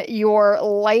when you're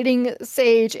lighting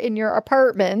sage in your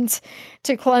apartment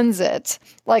to cleanse it.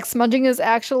 Like, smudging is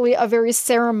actually a very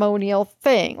ceremonial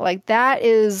thing. Like, that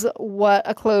is what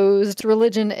a closed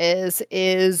religion is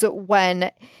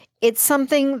when it's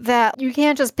something that you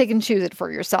can't just pick and choose it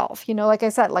for yourself. You know, like I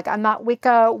said, like I'm not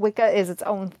Wicca. Wicca is its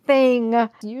own thing.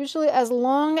 Usually, as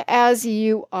long as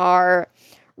you are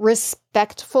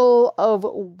respectful of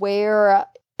where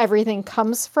everything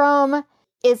comes from,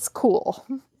 it's cool.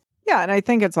 Yeah, and I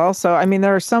think it's also, I mean,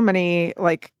 there are so many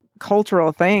like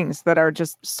cultural things that are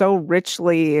just so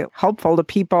richly helpful to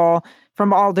people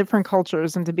from all different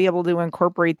cultures, and to be able to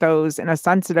incorporate those in a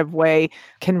sensitive way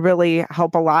can really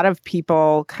help a lot of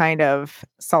people kind of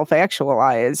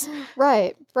self-actualize.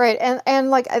 Right, right. And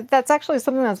like that's actually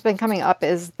something that's been coming up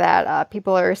is that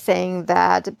people are saying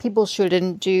that people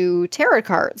shouldn't do tarot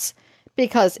cards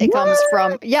because it comes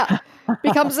from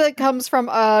because it comes from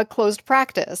a closed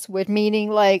practice, with meaning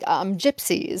like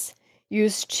gypsies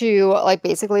used to like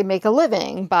basically make a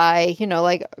living by, you know,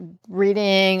 like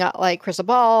reading like crystal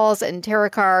balls and tarot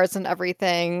cards and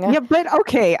everything. Yeah, but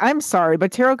okay, I'm sorry,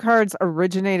 but tarot cards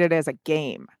originated as a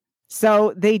game.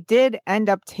 So they did end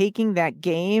up taking that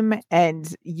game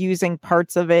and using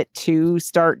parts of it to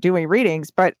start doing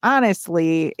readings. But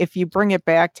honestly, if you bring it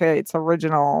back to its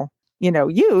original,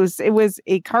 use, it was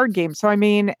a card game. So I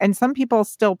mean, and some people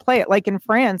still play it. Like in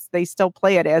France, they still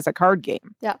play it as a card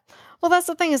game. Yeah. Well, that's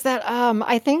the thing is that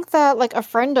I think that like a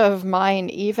friend of mine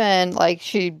even like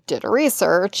she did a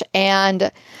research,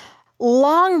 and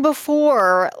long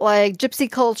before like gypsy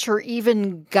culture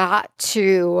even got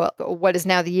to what is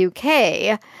now the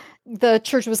UK, the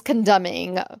church was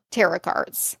condemning tarot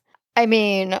cards. I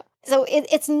mean, so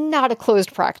it's not a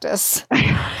closed practice.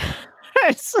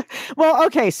 Well,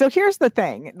 okay, so here's the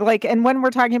thing. Like, and when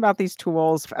we're talking about these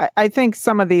tools, I think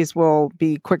some of these will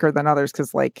be quicker than others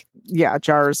because, like, yeah,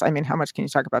 jars. I mean, how much can you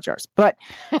talk about jars? But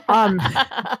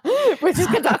we just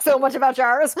can talk so much about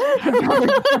jars.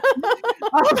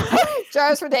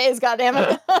 Jars for days,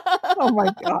 goddammit. Oh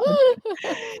my god.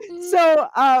 So,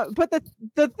 but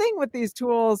the thing with these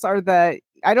tools are that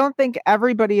I don't think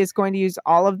everybody is going to use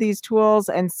all of these tools,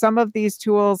 and some of these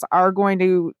tools are going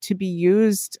to be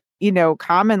used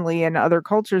commonly in other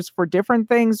cultures for different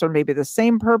things or maybe the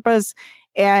same purpose.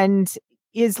 And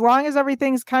as long as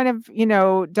everything's kind of,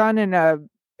 done in a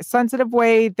sensitive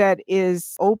way that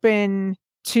is open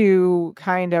to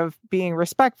kind of being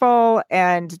respectful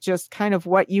and just kind of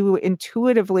what you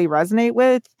intuitively resonate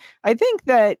with, I think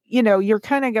that, you're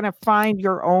kind of going to find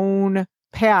your own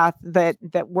path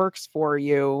that works for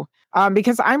you.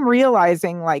 Because I'm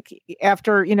realizing, like,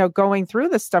 after going through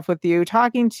this stuff with you,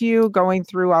 talking to you, going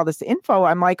through all this info,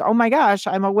 I'm like, oh my gosh,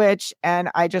 I'm a witch, and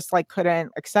I just like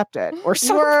couldn't accept it or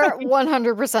something. You were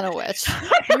 100% a witch.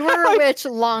 You were a witch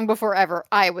long before ever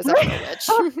I was ever a witch.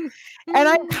 And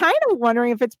I'm kind of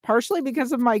wondering if it's partially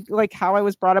because of my like how I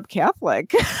was brought up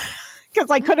Catholic, because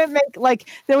I couldn't make like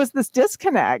there was this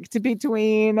disconnect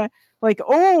between. Like,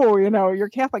 oh, you're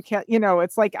Catholic,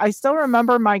 it's like, I still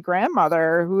remember my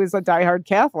grandmother, who is a diehard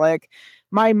Catholic.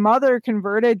 My mother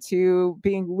converted to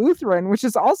being Lutheran, which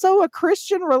is also a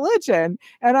Christian religion.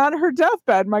 And on her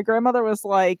deathbed, my grandmother was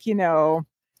like,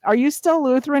 are you still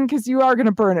Lutheran? Because you are going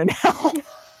to burn in hell.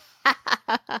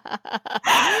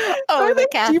 Oh, the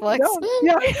Catholics.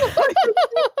 Yeah.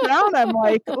 Down, I'm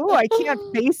like, oh, I can't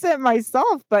face it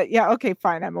myself. But yeah, okay,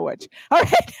 fine. I'm a witch. All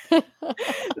right. This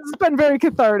has been very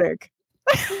cathartic.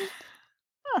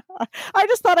 I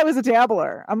just thought I was a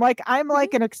dabbler. I'm like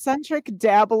an eccentric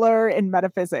dabbler in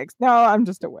metaphysics. No, I'm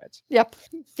just a witch. Yep.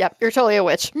 You're totally a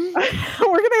witch. We're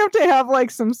gonna have to have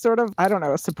like some sort of, I don't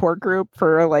know, a support group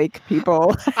for like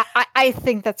people. I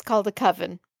think that's called a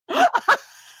coven.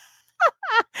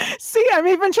 See, I'm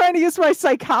even trying to use my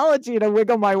psychology to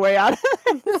wiggle my way out of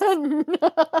it.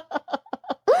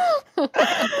 That's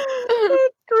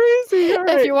crazy.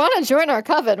 Right. If you want to join our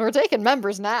coven, we're taking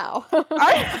members now.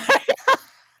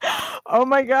 Oh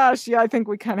my gosh. Yeah, I think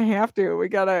we kind of have to. We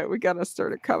gotta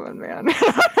start a coven, man.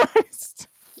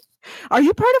 Are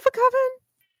you part of a coven?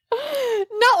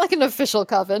 Not like an official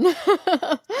coven.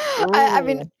 I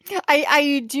mean, Ooh.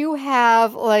 I do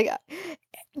have like,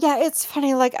 yeah, it's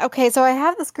funny. Like, okay, so I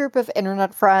have this group of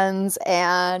internet friends,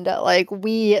 and like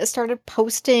we started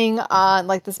posting on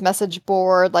like this message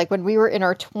board, like when we were in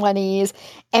our 20s,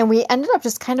 and we ended up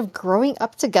just kind of growing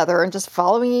up together and just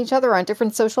following each other on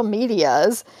different social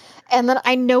medias. And then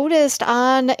I noticed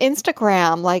on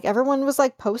Instagram, like everyone was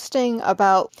like posting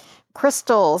about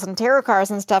crystals and tarot cards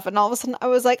and stuff, and all of a sudden I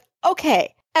was like,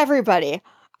 okay, everybody,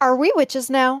 are we witches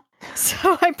now?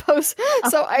 So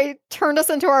I turned us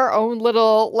into our own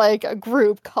little like a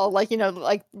group called like,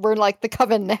 like we're like the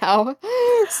coven now.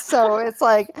 So it's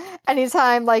like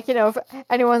anytime like, if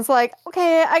anyone's like,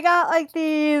 okay, I got like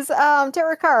these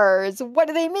tarot cards, what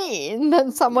do they mean?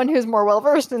 Then someone who's more well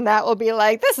versed in that will be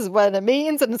like, this is what it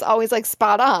means, and it's always like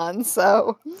spot on.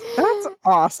 So That's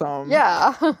awesome.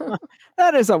 yeah.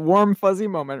 That is a warm, fuzzy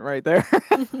moment right there.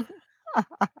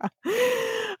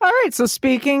 All right. So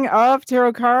speaking of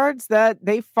tarot cards, that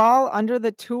they fall under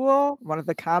the tool, one of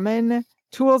the common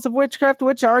tools of witchcraft,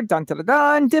 which are dun dun dun,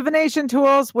 dun divination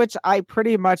tools, which I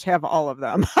pretty much have all of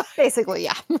them. Basically,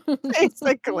 yeah.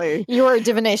 Basically. You are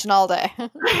divination all day.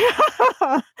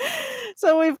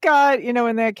 So we've got,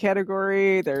 in that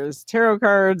category, there's tarot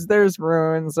cards, there's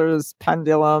runes, there's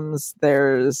pendulums,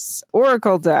 there's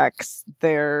oracle decks,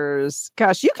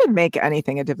 gosh, you can make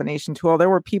anything a divination tool. There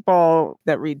were people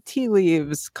that read tea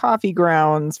leaves, coffee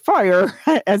grounds, fire,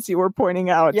 as you were pointing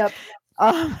out. Yep.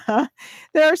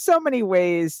 There are so many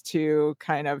ways to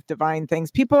kind of divine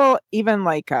things. People even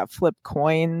like flip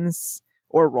coins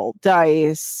or roll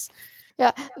dice.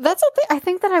 Yeah, that's something I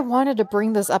think that I wanted to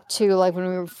bring this up to, like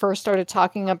when we first started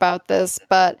talking about this.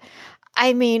 But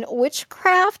I mean,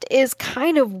 witchcraft is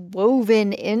kind of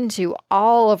woven into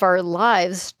all of our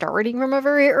lives starting from a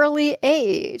very early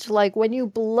age. Like when you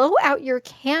blow out your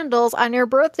candles on your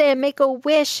birthday and make a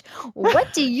wish,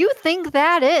 what do you think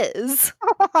that is?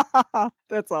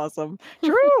 That's awesome.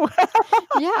 True.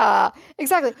 Yeah,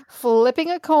 exactly.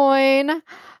 Flipping a coin,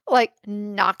 like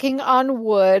knocking on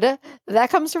wood. That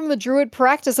comes from the Druid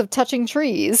practice of touching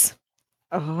trees.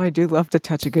 Oh, I do love to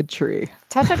touch a good tree.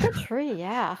 Touch a good tree,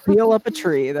 yeah. Feel up a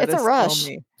tree. That It's a is rush. so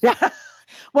me. Yeah.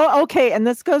 Well, okay, and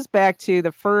this goes back to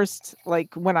the first,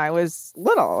 like when I was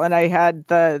little and I had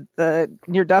the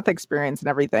near-death experience and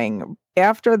everything.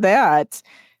 After that,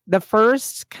 the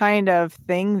first kind of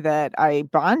thing that I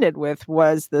bonded with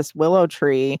was this willow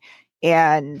tree.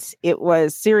 And it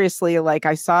was seriously like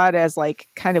I saw it as like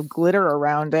kind of glitter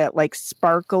around it, like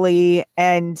sparkly,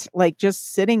 and like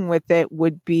just sitting with it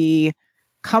would be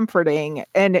comforting,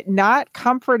 and not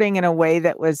comforting in a way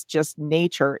that was just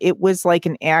nature. It was like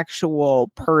an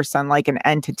actual person, like an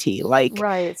entity, like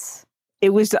Right. it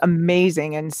was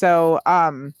amazing. And so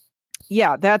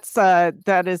yeah,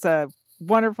 that is a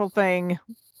wonderful thing.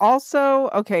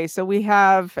 Also, okay, so we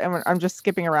have, and I'm just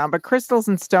skipping around, but crystals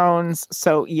and stones.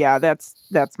 So yeah, that's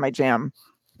my jam.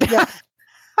 Yeah.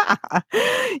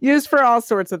 Used for all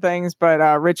sorts of things, but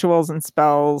rituals and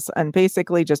spells, and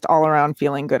basically just all around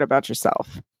feeling good about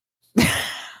yourself.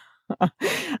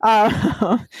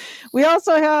 We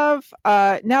also have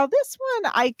now this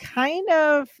one,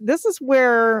 this is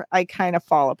where I kind of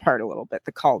fall apart a little bit,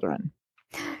 the cauldron.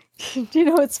 You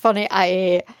know, it's funny.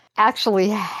 I actually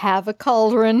have a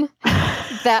cauldron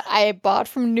that I bought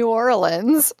from New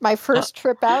Orleans, my first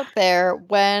trip out there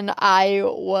when I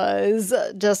was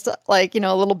just like, a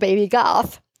little baby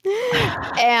goth.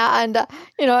 And,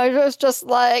 I was just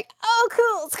like, oh,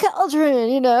 cool, it's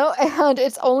cauldron, and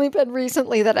it's only been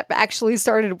recently that I've actually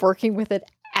started working with it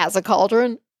as a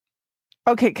cauldron.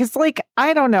 Okay, because like,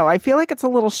 I don't know. I feel like it's a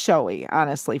little showy,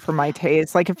 honestly, for my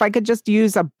taste. Like if I could just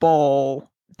use a bowl,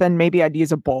 then maybe I'd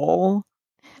use a bowl.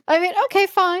 I mean, okay,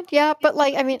 fine, yeah, but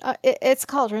like, I mean, it's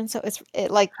cauldron, so it's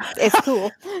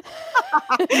cool.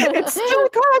 It's still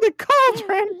called a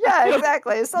cauldron. Yeah,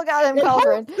 exactly. It's still got him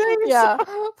cauldron. Yeah,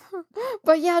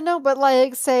 but yeah, no, but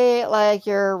like, say, like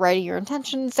you're writing your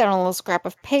intentions down on a little scrap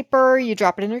of paper, you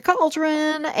drop it in your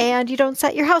cauldron, and you don't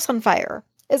set your house on fire.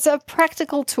 It's a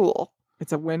practical tool.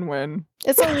 It's a win-win.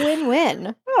 It's a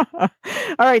win-win. All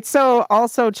right. So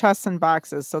also chests and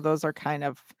boxes. So those are kind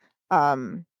of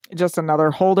just another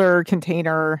holder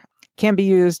container, can be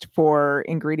used for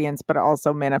ingredients, but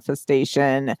also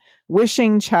manifestation.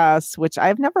 Wishing chests, which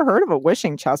I've never heard of a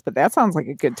wishing chest, but that sounds like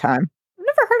a good time. I've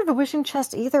never heard of a wishing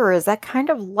chest either. Is that kind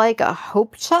of like a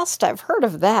hope chest? I've heard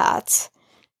of that.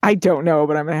 I don't know,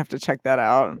 but I'm gonna have to check that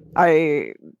out.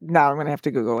 I'm gonna have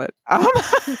to Google it.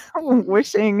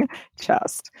 Wishing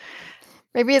chest.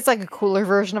 Maybe it's like a cooler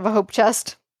version of a hope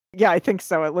chest. Yeah, I think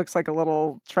so. It looks like a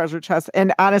little treasure chest.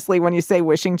 And honestly, when you say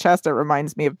wishing chest, it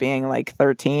reminds me of being like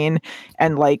 13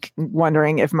 and like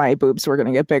wondering if my boobs were going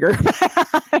to get bigger.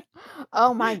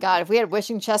 Oh my God, if we had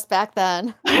wishing chest back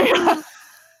then.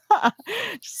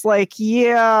 Just like,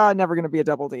 yeah, never going to be a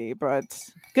double D, but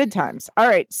good times. All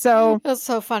right. So It's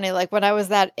so funny. Like when I was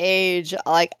that age,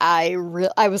 like I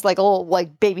was like a little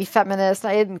like baby feminist.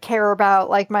 I didn't care about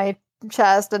like my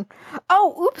chest and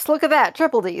oh, oops, look at that.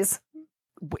 Triple D's.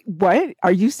 what?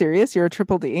 Are you serious? You're a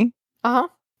triple D? Uh-huh.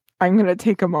 I'm going to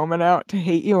take a moment out to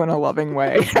hate you in a loving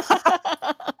way.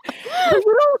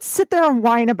 You don't sit there and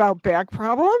whine about back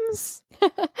problems.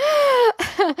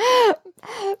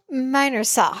 Mine are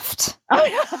soft.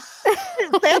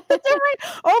 That's different.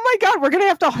 Oh my God, we're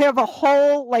gonna have a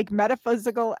whole like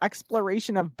metaphysical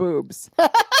exploration of boobs.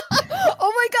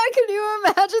 Oh my God, can you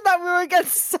imagine that we would get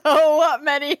so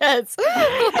many hits?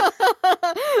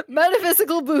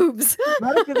 Metaphysical boobs.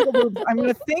 Metaphysical boobs. I'm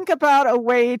gonna think about a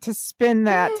way to spin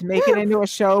that to make it into a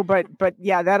show, but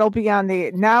yeah, that'll be on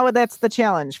the now. That's the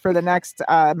challenge for the next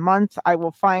month. I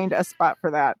will find a spot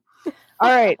for that. All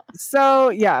right. So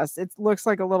yes, it looks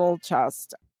like a little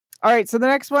chest. All right. So the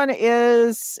next one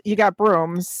is you got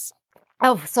brooms.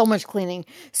 Oh, so much cleaning.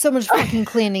 So much fucking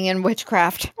cleaning in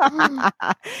witchcraft.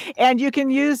 And you can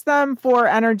use them for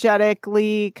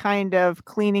energetically kind of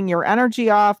cleaning your energy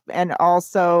off and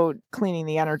also cleaning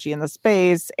the energy in the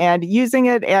space and using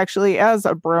it actually as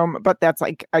a broom, but that's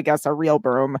like, I guess, a real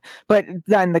broom, but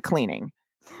then the cleaning.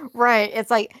 Right.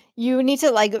 It's like you need to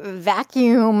like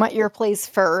vacuum your place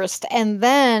first, and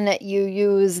then you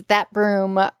use that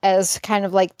broom as kind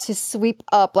of like to sweep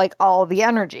up like all the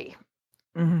energy.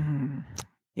 Mhm.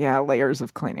 Yeah, layers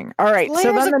of cleaning. All right. Layers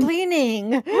so then of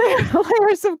cleaning.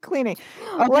 layers of cleaning.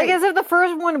 Like Okay. as if the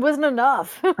first one wasn't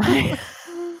enough.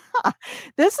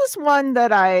 This is one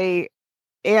that I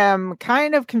am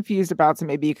kind of confused about, so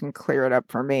maybe you can clear it up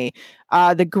for me.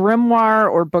 The Grimoire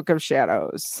or Book of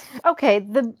Shadows. Okay,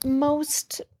 the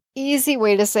most easy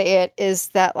way to say it is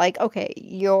that like, okay,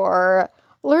 you're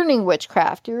learning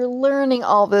witchcraft, you're learning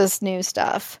all this new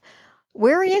stuff.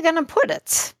 Where are you gonna put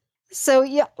it? So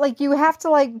yeah, like you have to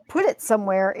like put it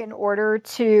somewhere in order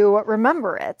to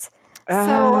remember it.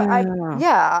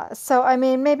 Ah. So I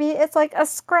mean maybe it's like a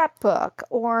scrapbook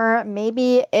or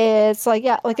maybe it's like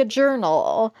yeah, like a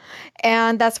journal.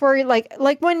 And that's where you like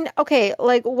when okay,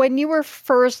 like when you were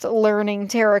first learning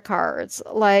tarot cards,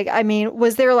 like I mean,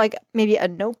 was there like maybe a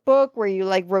notebook where you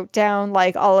like wrote down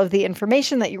like all of the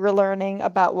information that you were learning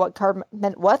about what card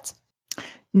meant what?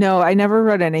 No, I never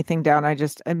wrote anything down. I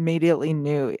just immediately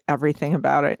knew everything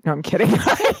about it. No, I'm kidding. I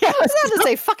was going to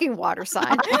say fucking water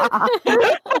sign.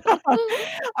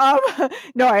 um,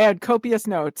 no, I had copious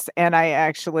notes and I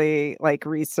actually like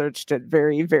researched it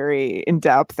very, very in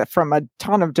depth from a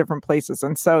ton of different places.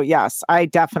 And so, yes, I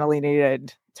definitely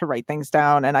needed to write things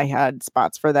down and I had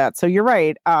spots for that. So you're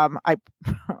right. I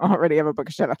already have a book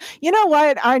of shadow. You know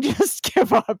what? I just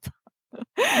give up.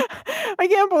 I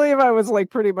can't believe I was like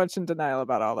pretty much in denial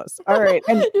about all this. All right.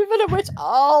 And You've been a witch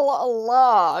all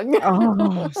along.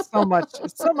 oh, so much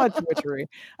witchery.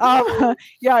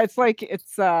 Yeah, it's like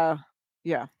it's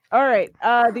yeah. All right.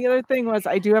 The other thing was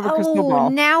I do have a crystal Oh, ball.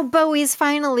 now Bowie's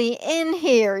finally in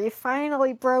here. He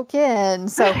finally broke in.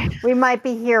 So we might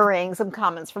be hearing some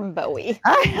comments from Bowie.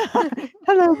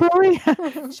 Hello, Bowie.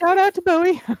 Shout out to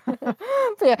Bowie.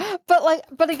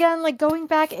 But again, like going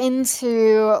back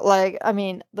into like, I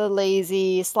mean, the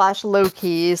lazy /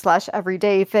 low-key /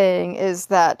 everyday thing is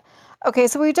that okay,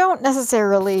 so we don't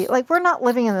necessarily like we're not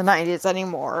living in the 90s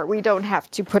anymore. We don't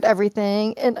have to put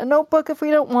everything in a notebook if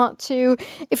we don't want to.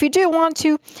 If you do want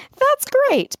to, that's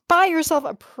great. Buy yourself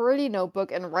a pretty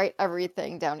notebook and write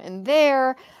everything down in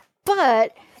there.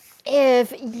 But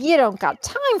if you don't got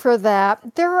time for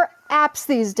that, there are apps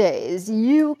these days.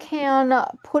 You can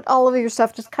put all of your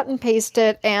stuff, just cut and paste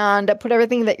it, and put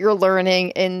everything that you're learning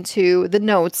into the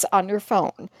notes on your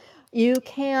phone. You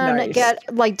can Nice.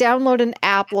 get like download an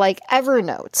app like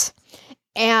Evernote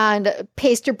and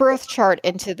paste your birth chart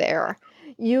into there.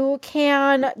 You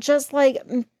can just like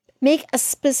make a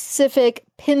specific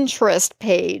Pinterest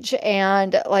page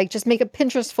and like just make a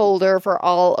Pinterest folder for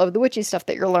all of the witchy stuff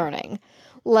that you're learning.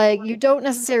 Like you don't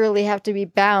necessarily have to be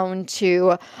bound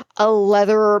to a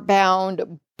leather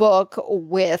bound book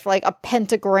with like a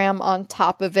pentagram on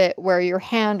top of it where you're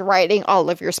handwriting all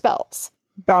of your spells.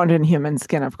 Bound in human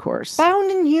skin, of course.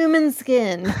 Bound in human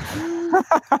skin.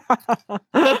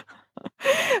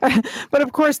 But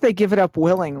of course they give it up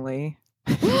willingly.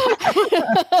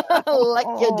 Like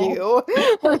you do.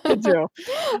 Like you do.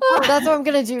 That's what I'm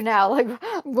gonna do now. Like,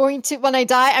 I'm going to, when I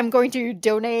die, I'm going to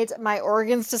donate my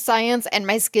organs to science and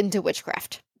my skin to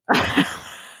witchcraft.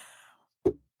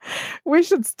 We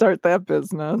should start that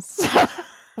business.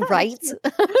 Right?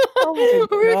 Oh my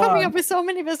We're coming God. up with so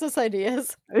many business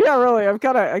ideas. Yeah, really. I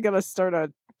gotta start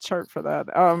a chart for that.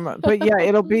 But yeah,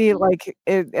 it'll be like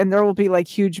it, and there will be like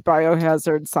huge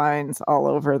biohazard signs all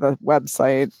over the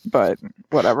website, but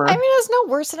whatever. I mean, it's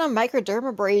no worse than a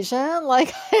microdermabrasion.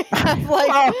 Like, I have like,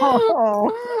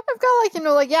 Oh. I've got like,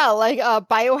 like, yeah, like a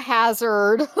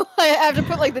biohazard. I have to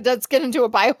put like the dead skin into a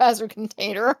biohazard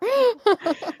container.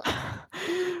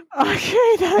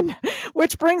 Okay, then.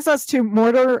 Which brings us to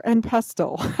mortar and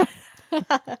pestle.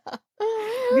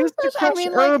 Used to crush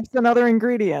herbs and other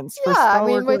ingredients for spell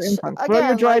work or infants. Put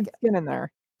your dried skin in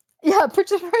there. Yeah,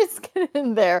 put your dried skin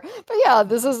in there. But yeah,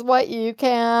 this is what you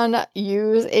can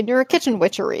use in your kitchen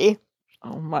witchery.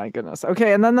 Oh my goodness.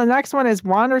 Okay, and then the next one is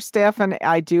wand or staff, and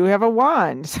I do have a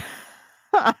wand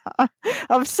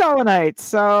of selenite.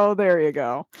 So there you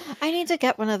go. I need to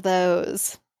get one of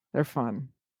those. They're fun.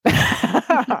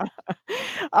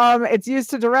 It's used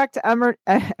to direct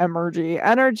energy,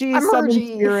 summon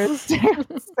spirits. Say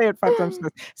it 5 times.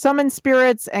 Summon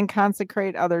spirits and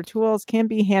consecrate other tools. Can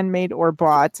be handmade or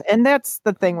bought, and that's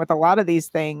the thing with a lot of these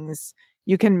things.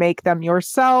 You can make them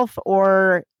yourself,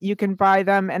 or you can buy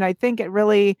them. And I think it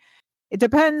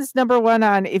depends. Number one,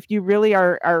 on if you really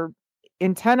are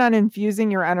intent on infusing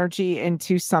your energy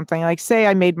into something. Like, say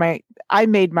I made my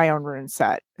own rune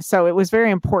set. So it was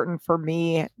very important for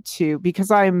me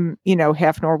because I'm,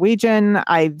 half Norwegian.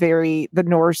 The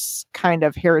Norse kind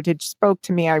of heritage spoke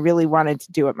to me. I really wanted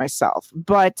to do it myself.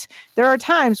 But there are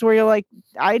times where you're like,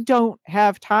 I don't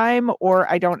have time,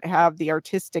 or I don't have the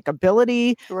artistic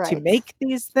ability to make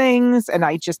these things. And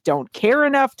I just don't care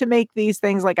enough to make these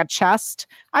things, like a chest.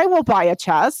 I will buy a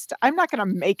chest. I'm not going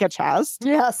to make a chest.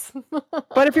 Yes.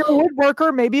 But if you're a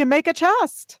woodworker, maybe you make a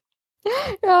chest.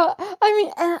 Yeah, I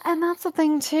mean, and that's the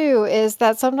thing too, is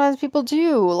that sometimes people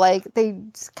do, like, they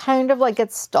kind of like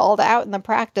get stalled out in the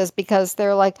practice because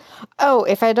they're like, oh,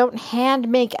 if I don't hand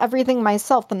make everything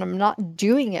myself, then I'm not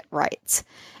doing it right.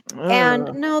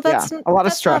 And no, that's a lot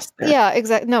of stress. Yeah,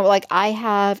 exactly. No, like, I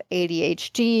have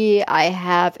ADHD, I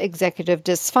have executive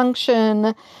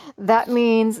dysfunction. That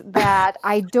means that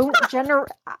I don't generate.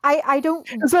 I don't.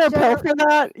 Is there a pill for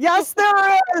that? Yes,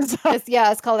 there is.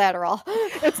 It's called Adderall.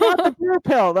 It's not the blue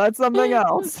pill. That's something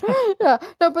else. Yeah,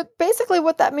 no, but basically,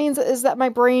 what that means is that my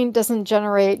brain doesn't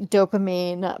generate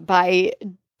dopamine by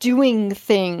doing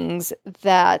things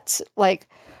that like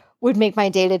would make my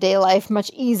day-to-day life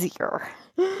much easier.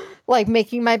 Like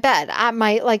making my bed.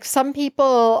 Some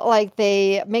people, like,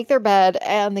 they make their bed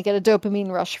and they get a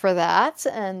dopamine rush for that.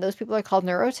 And those people are called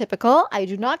neurotypical. I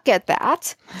do not get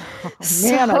that.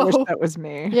 Man, I wish that was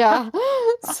me. Yeah.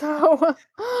 So,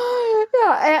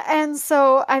 yeah. And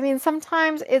so, I mean,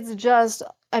 sometimes it's just,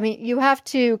 you have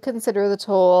to consider the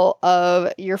toll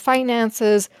of your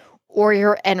finances or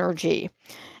your energy.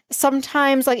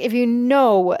 Sometimes, like, if you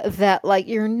know that, like,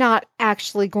 you're not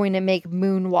actually going to make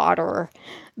moon water,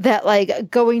 that, like,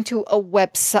 going to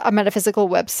a metaphysical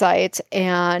website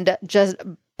and just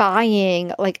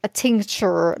buying, like, a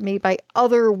tincture made by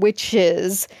other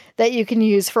witches that you can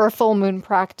use for a full moon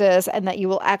practice and that you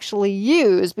will actually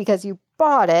use because you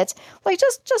bought it, like,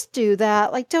 just do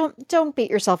that. Like, don't beat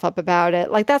yourself up about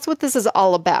it. Like, that's what this is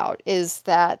all about, is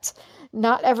that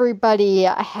not everybody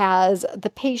has the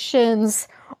patience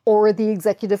or the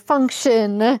executive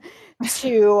function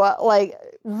to like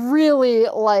really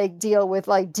like deal with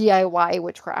like DIY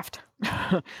witchcraft.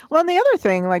 Well, and the other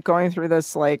thing, like going through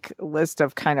this like list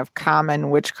of kind of common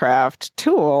witchcraft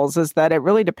tools, is that it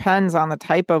really depends on the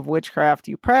type of witchcraft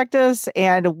you practice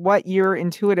and what you're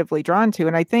intuitively drawn to.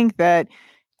 And I think that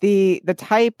the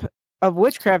type of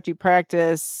witchcraft you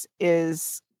practice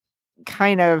is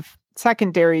kind of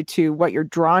secondary to what you're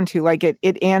drawn to. Like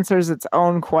it answers its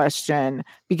own question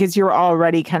because you're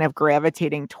already kind of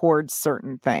gravitating towards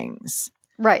certain things.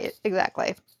 Right,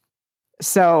 exactly.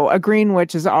 So a green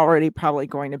witch is already probably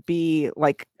going to be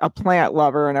like a plant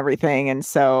lover and everything. And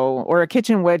so, or a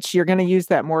kitchen witch, you're going to use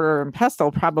that mortar and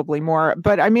pestle probably more.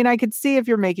 But I mean, I could see if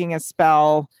you're making a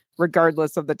spell,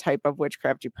 regardless of the type of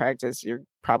witchcraft you practice, you're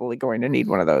probably going to need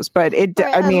one of those. But it might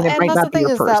not be your first. And that's the thing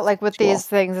is that, like, with these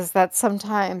things, is that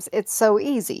sometimes it's so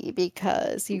easy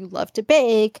because you love to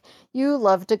bake, you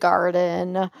love to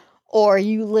garden, or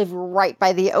you live right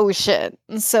by the ocean.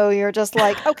 So you're just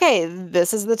like, okay,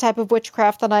 this is the type of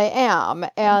witchcraft that I am.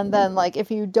 And then, like, if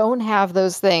you don't have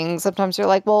those things, sometimes you're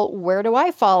like, well, where do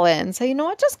I fall in? So, you know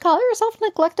what? Just call yourself an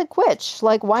eclectic witch.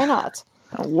 Like, why not?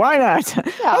 Why not?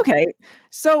 Yeah. Okay.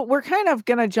 So we're kind of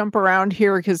gonna jump around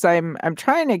here because I'm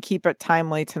trying to keep it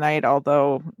timely tonight,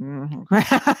 although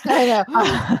I know.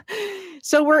 uh,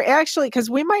 so we're actually because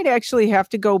we might actually have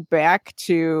to go back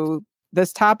to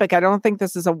this topic. I don't think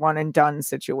this is a one and done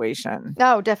situation.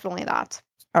 No, definitely not.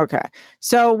 Okay.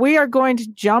 So we are going to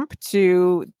jump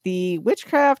to the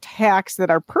witchcraft hacks that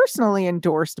are personally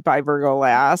endorsed by Virgo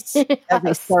Lass as a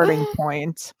Yes. starting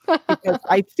point, because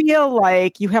I feel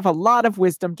like you have a lot of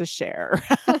wisdom to share.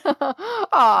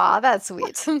 Aw, that's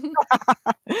sweet.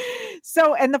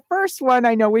 So, and the first one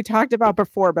I know we talked about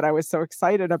before, but I was so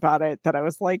excited about it that I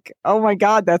was like, oh my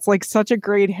God, that's like such a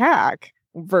great hack.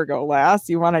 Virgo Lass,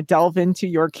 you want to delve into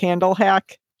your candle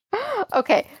hack?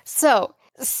 Okay, so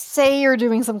say you're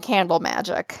doing some candle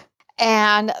magic,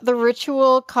 and the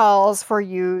ritual calls for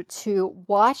you to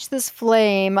watch this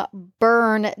flame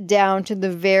burn down to the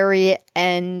very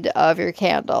end of your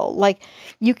candle. Like,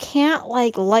 you can't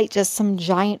like light just some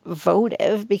giant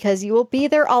votive because you will be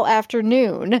there all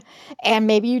afternoon, and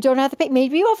maybe you don't have to pay.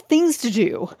 Maybe you have things to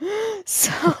do.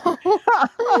 So,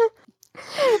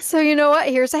 so you know what?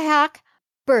 Here's a hack: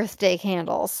 birthday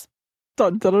candles.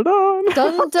 Dun dun dun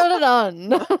Dun dun dun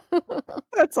dun.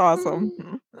 That's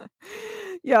awesome.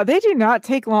 Yeah, they do not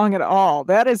take long at all.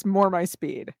 That is more my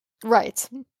speed. Right.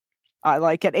 I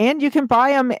like it. And you can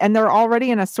buy them and they're already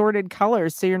in assorted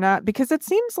colors. So you're not, because it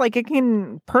seems like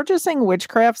purchasing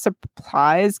witchcraft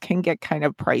supplies can get kind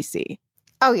of pricey.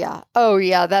 Oh yeah. Oh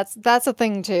yeah. That's a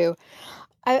thing too.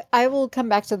 I will come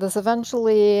back to this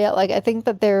eventually. Like, I think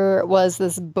that there was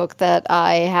this book that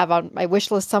I have on my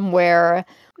wish list somewhere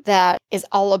that is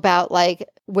all about like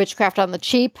witchcraft on the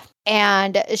cheap.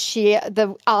 And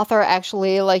the author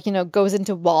actually like, goes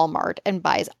into Walmart and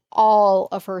buys all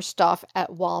of her stuff at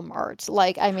Walmart.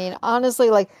 Like, I mean, honestly,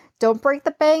 like, don't break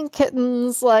the bank,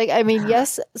 kittens. Like, I mean,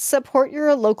 yes, support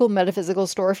your local metaphysical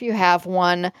store if you have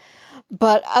one.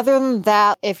 But other than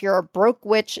that, if you're a broke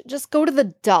witch, just go to the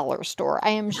dollar store.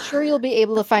 I am sure you'll be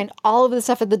able to find all of the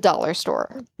stuff at the dollar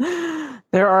store.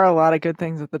 There are a lot of good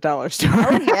things at the dollar store.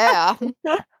 Oh,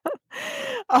 yeah.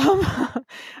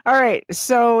 All right.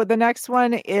 So the next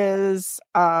one is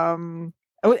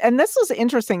and this was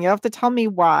interesting. You have to tell me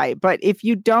why. But if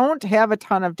you don't have a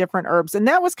ton of different herbs, and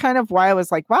that was kind of why I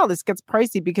was like, wow, this gets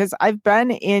pricey because I've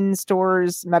been in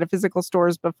stores, metaphysical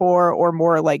stores before, or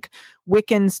more like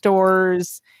Wiccan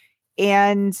stores.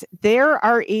 And there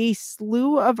are a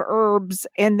slew of herbs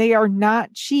and they are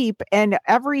not cheap. And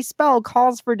every spell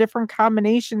calls for different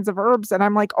combinations of herbs. And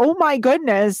I'm like, oh my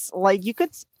goodness, like you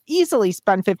could easily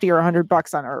spend 50 or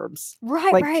 $100 on herbs.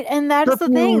 Right, Like right. And that's the thing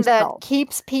perfume that spell.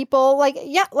 keeps people like,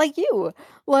 yeah, like you,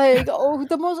 like, oh,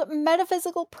 the most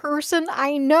metaphysical person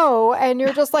I know. And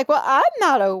you're just like, well, I'm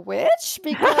not a witch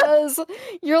because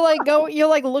you're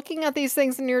like looking at these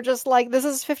things and you're just like, this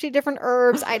is 50 different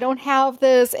herbs. I don't have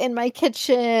this in my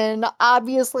kitchen.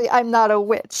 Obviously, I'm not a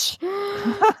witch.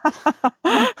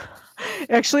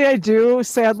 Actually, I do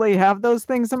sadly have those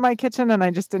things in my kitchen, and I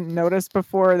just didn't notice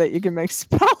before that you can make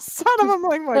spells out of them.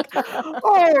 I'm like,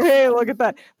 oh, hey, look at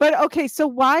that. But okay, so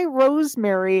why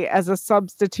rosemary as a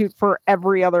substitute for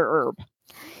every other herb?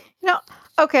 No.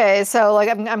 Okay, so like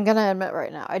I'm gonna admit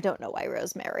right now, I don't know why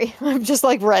rosemary. I'm just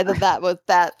like right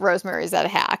that rosemary is that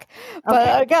hack. But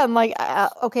Okay. again, like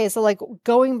okay, so like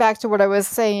going back to what I was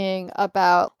saying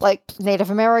about like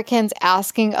Native Americans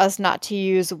asking us not to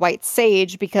use white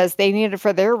sage because they need it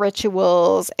for their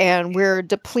rituals and we're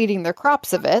depleting their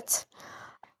crops of it.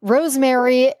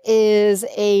 Rosemary is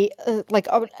like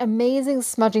an amazing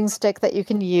smudging stick that you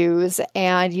can use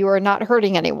and you are not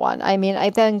hurting anyone. I mean, I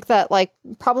think that like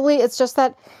probably it's just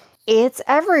that it's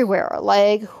everywhere.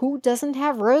 Like, who doesn't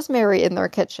have rosemary in their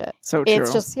kitchen? So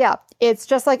It's true. just yeah, it's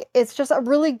just a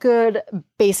really good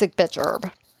basic bitch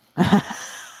herb.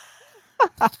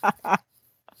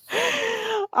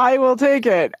 I will take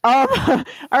it. All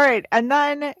right. And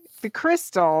then the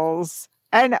crystals.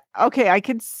 And okay, I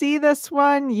could see this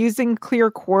one using clear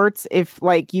quartz if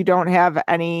like you don't have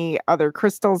any other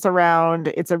crystals around.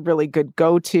 It's a really good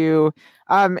go-to.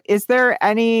 Is there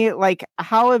any like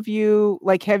have you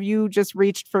just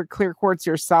reached for clear quartz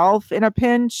yourself in a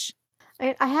pinch?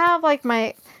 I have like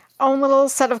my own little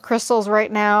set of crystals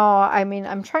right now. I mean,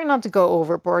 I'm trying not to go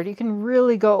overboard. You can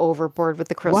really go overboard with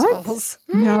the What? crystals.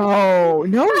 No,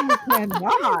 no, you No,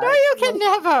 cannot. you can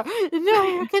never. No,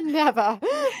 you can never.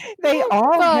 They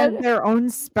all But have their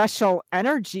own special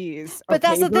energies. but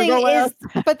that's Okay, the thing Virgo is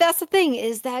Lass. but that's the thing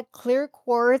is that clear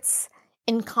quartz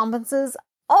encompasses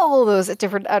all those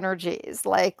different energies.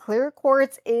 Like clear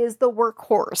quartz is the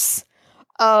workhorse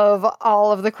of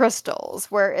all of the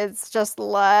crystals, where it's just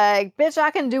like, bitch,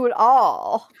 I can do it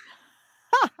all.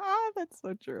 That's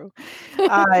so true.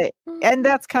 Uh, and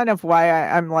that's kind of why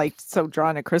I'm like so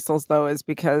drawn to crystals though, is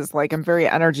because like I'm very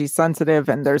energy sensitive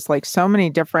and there's like so many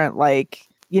different like,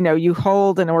 you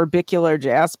hold an orbicular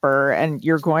jasper and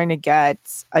you're going to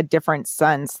get a different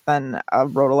sense than a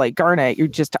rhodolite garnet. You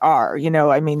just are,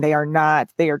 I mean, they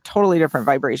are totally different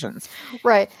vibrations.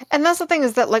 Right. And that's the thing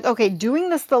is that, like, okay, doing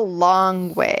this the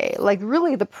long way, like,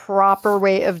 really the proper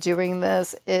way of doing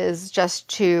this is just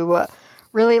to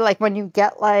really, like, when you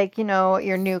get, like,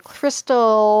 your new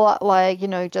crystal, like,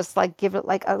 just like give it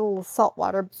like a little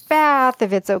saltwater bath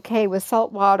if it's okay with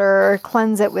salt water,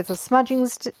 cleanse it with a smudging.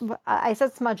 I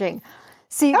said smudging.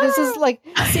 See, this is Ah! like,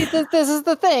 see, this is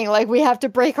the thing. Like, we have to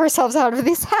break ourselves out of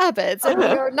these habits. And we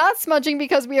are not smudging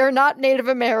because we are not Native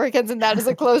Americans, and that is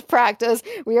a closed practice.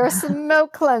 We are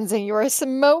smoke cleansing. You are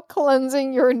smoke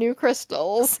cleansing your new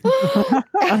crystals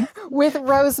with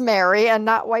rosemary and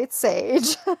not white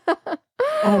sage.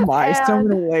 Oh my, so And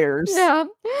many layers. yeah.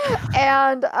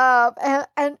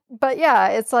 But yeah,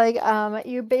 it's like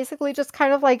you basically just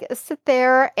kind of like sit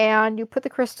there and you put the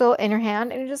crystal in your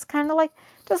hand and you just kind of like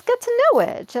just get to know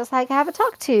it, just like have a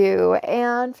talk to you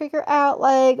and figure out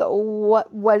like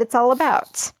what it's all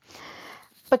about.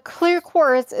 But clear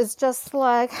quartz is just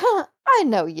like, huh, I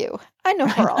know you. I know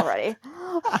her already.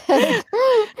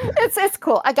 It's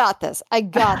cool. I got this. I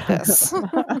got this.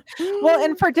 Well,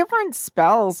 and for different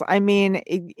spells, I mean,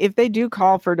 if they do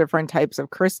call for different types of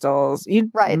crystals, you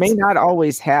may Right. not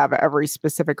always have every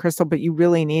specific crystal, but you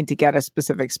really need to get a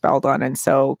specific spell done. And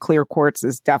so clear quartz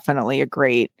is definitely a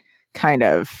great kind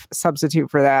of substitute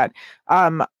for that.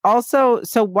 Also,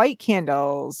 so white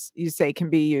candles, you say, can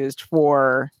be used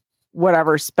for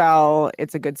whatever spell.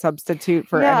 It's a good substitute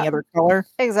for Yeah, any other color.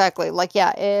 exactly. Like,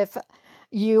 yeah, if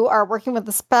you are working with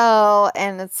the spell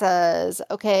and it says,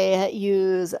 okay,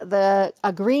 use a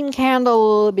green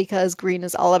candle because green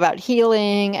is all about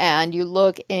healing, and you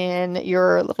look in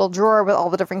your little drawer with all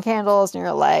the different candles and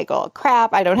you're like, oh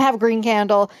crap, I don't have a green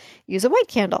candle, use a white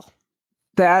candle.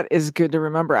 That is good to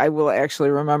remember. I will actually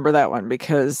remember that one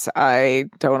because I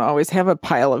don't always have a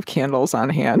pile of candles on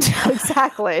hand.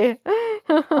 Exactly.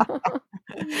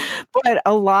 But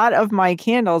a lot of my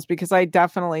candles, because I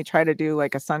definitely try to do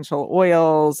like essential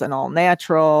oils and all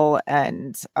natural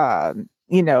and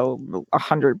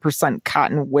 100%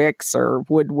 cotton wicks or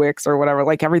wood wicks or whatever,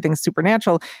 like everything's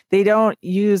supernatural. They don't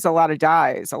use a lot of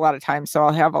dyes a lot of times. So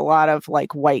I'll have a lot of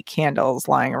like white candles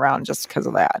lying around just because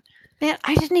of that. Man,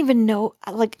 I didn't even know.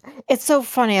 Like, it's so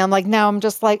funny. I'm like, now I'm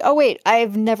just like, oh, wait,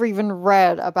 I've never even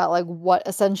read about like what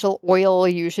essential oil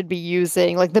you should be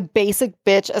using, like the basic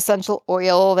bitch essential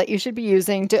oil that you should be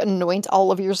using to anoint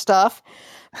all of your stuff.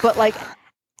 But like,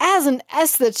 as an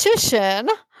esthetician,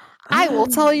 I will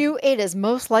tell you it is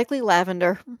most likely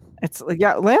lavender. It's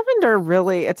yeah, lavender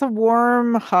really, it's a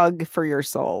warm hug for your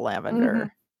soul, Hmm.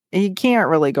 lavender. You can't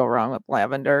really go wrong with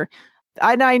lavender.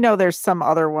 I know there's some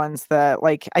other ones that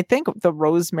like I think the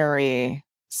rosemary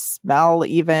smell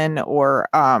even or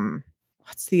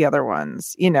what's the other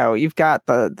ones? You've got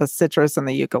the citrus and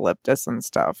the eucalyptus and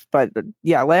stuff. But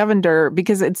yeah, lavender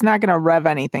because it's not going to rev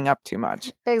anything up too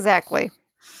much. Exactly.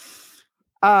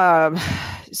 Um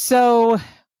so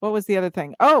what was the other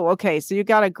thing? Oh, okay. So you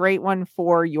got a great one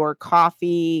for your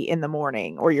coffee in the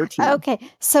morning or your tea. Okay,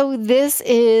 so this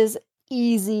is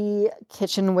easy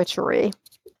kitchen witchery.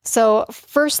 So,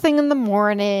 first thing in the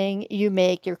morning, you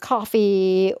make your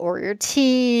coffee or your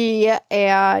tea,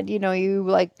 and you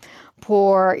like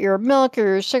pour your milk or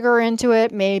your sugar into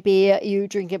it. Maybe you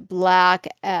drink it black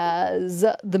as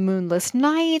the moonless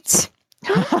night.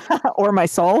 Or my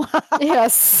soul.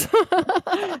 Yes.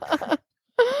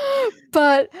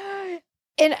 But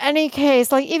in any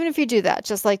case, like even if you do that,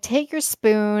 just like take your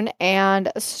spoon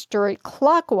and stir it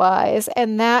clockwise,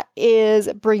 and that is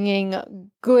bringing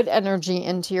good energy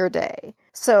into your day.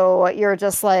 So you're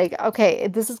just like, okay,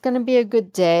 this is going to be a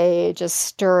good day. Just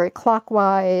stir it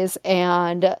clockwise,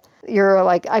 and you're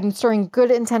like, I'm stirring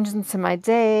good intentions to my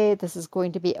day. This is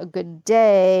going to be a good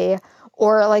day.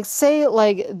 Or like say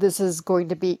like this is going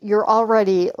to be you're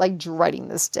already like dreading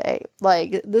this day.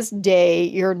 Like this day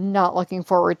you're not looking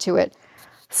forward to it.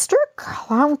 Stir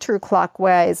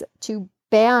counterclockwise to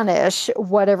banish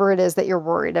whatever it is that you're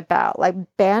worried about. Like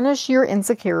banish your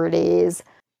insecurities,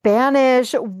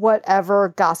 banish whatever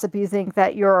gossip you think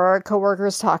that your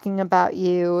coworkers talking about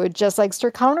you. Just like stir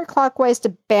counterclockwise to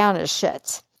banish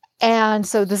it. And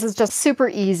so this is just super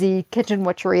easy kitchen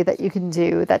witchery that you can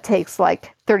do that takes like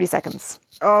 30 seconds.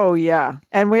 Oh yeah.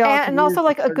 And we all And can use also the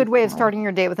like a good way of traditional. starting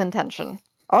your day with intention.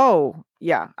 Oh,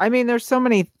 yeah. I mean, there's so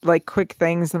many like quick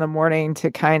things in the morning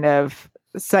to kind of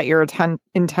set your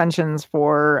intentions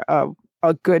for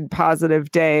a good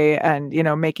positive day, and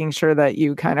making sure that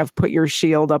you kind of put your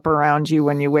shield up around you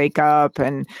when you wake up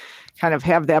and kind of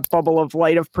have that bubble of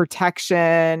light of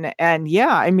protection. And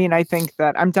yeah, I mean, I think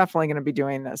that I'm definitely going to be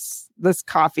doing this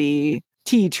coffee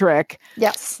tea trick.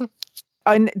 Yes.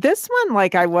 And this one,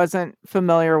 like, I wasn't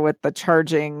familiar with the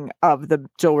charging of the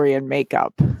jewelry and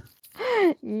makeup.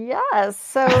 Yes.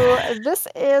 So this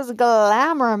is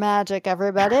glamour magic,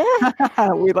 everybody.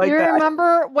 We like You that.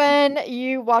 remember when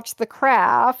you watched The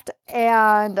Craft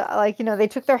and they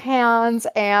took their hands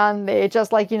and they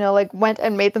just went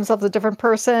and made themselves a different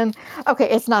person? Okay,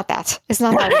 it's not that. It's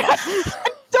not that at all.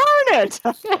 Darn it.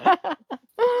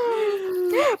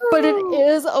 But it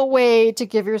is a way to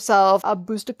give yourself a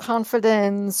boost of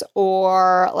confidence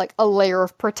or like a layer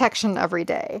of protection every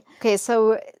day. Okay,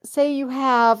 so say you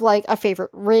have like a favorite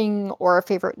ring or a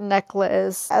favorite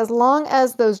necklace, as long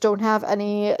as those don't have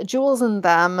any jewels in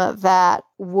them that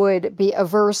would be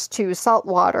averse to salt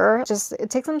water, just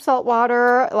take some salt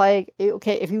water. Like,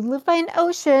 okay, if you live by an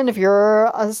ocean, if you're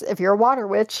a water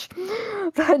witch,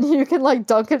 then you can like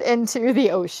dunk it into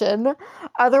the ocean.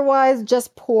 Otherwise,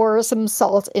 just pour some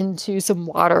salt into some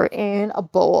water in a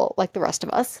bowl like the rest of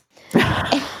us.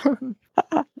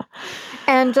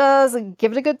 And just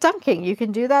give it a good dunking. You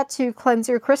can do that to cleanse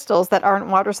your crystals that aren't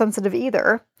water sensitive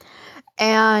either.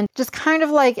 And just kind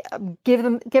of like give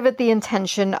it the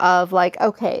intention of like,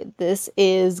 okay, this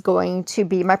is going to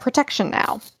be my protection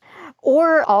now.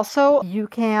 Or also you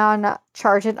can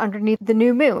charge it underneath the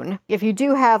new moon if you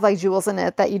do have like jewels in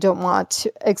it that you don't want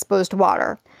exposed to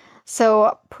water.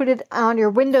 So put it on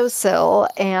your windowsill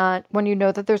and when you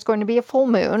know that there's going to be a full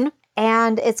moon,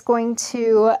 and it's going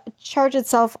to charge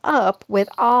itself up with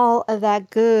all of that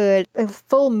good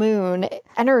full moon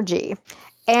energy.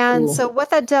 And so what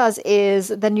that does is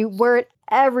then you wear it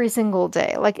every single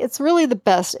day. Like, it's really the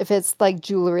best if it's like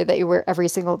jewelry that you wear every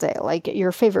single day, like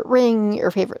your favorite ring,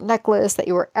 your favorite necklace that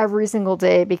you wear every single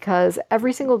day, because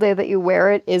every single day that you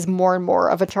wear it is more and more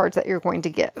of a charge that you're going to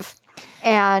give.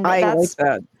 And I like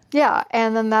that. Yeah,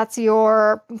 and then that's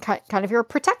your kind of your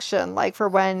protection, like for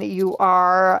when you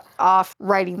are off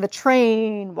riding the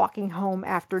train, walking home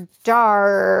after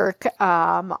dark,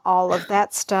 all of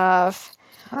that stuff.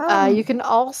 You can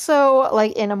also,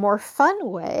 like in a more fun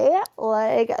way,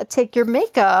 like take your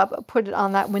makeup, put it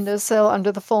on that windowsill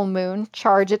under the full moon,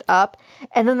 charge it up,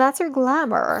 and then that's your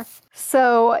glamour.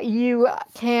 So you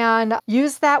can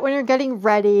use that when you're getting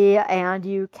ready, and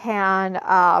you can,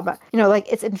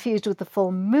 like it's infused with the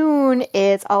full moon.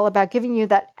 It's all about giving you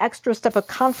that extra step of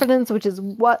confidence, which is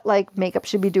what like makeup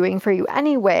should be doing for you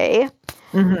anyway.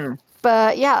 Mm-hmm.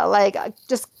 But yeah, like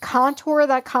just contour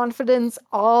that confidence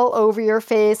all over your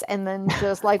face and then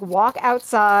just like walk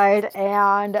outside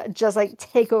and just like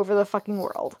take over the fucking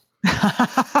world.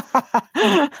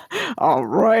 All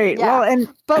right. Yeah. Well,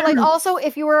 but like also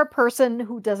if you are a person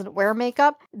who doesn't wear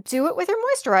makeup, do it with your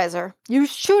moisturizer. You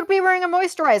should be wearing a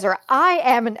moisturizer. I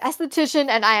am an esthetician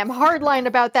and I am hardline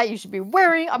about that. You should be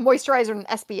wearing a moisturizer and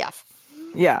SPF.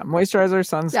 Yeah, moisturizer,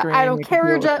 sunscreen. Yeah, I don't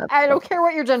care I don't care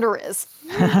what your gender is.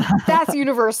 That's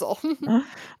universal.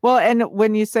 Well, and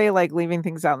when you say like leaving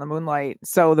things out in the moonlight,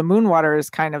 so the moon water is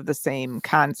kind of the same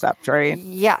concept, right?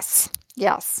 Yes.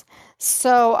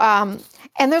 So,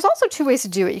 and there's also two ways to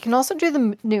do it. You can also do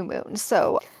the new moon.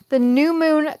 So the new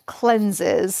moon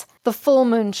cleanses, the full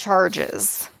moon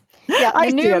charges. Yeah,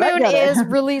 the new moon is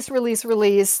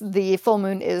release. The full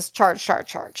moon is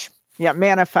charge. Yeah,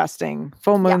 manifesting.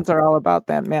 Full moons are all about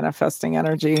that manifesting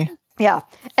energy. Yeah.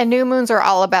 And new moons are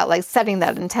all about like setting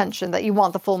that intention that you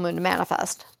want the full moon to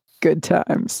manifest. Good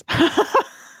times.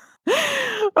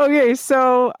 Okay,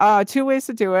 so two ways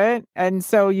to do it. And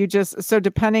so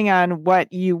depending on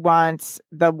what you want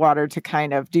the water to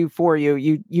kind of do for you,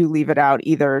 you leave it out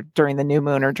either during the new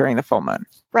moon or during the full moon.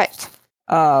 Right.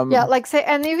 Yeah, like say,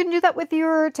 and you can do that with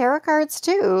your tarot cards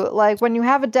too. Like when you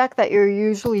have a deck that you're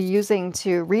usually using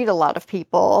to read a lot of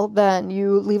people, then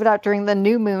you leave it out during the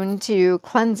new moon to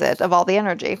cleanse it of all the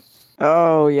energy.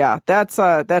 Oh yeah, that's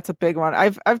a big one.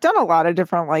 I've done a lot of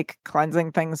different like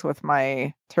cleansing things with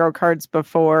my tarot cards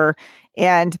before,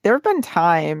 and there have been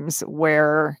times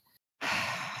where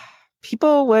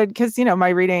people would, because my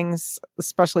readings,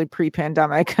 especially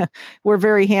pre-pandemic, were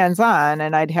very hands-on,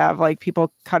 and I'd have like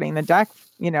people cutting the deck,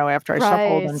 after I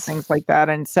shuffled and things like that.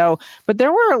 And so, but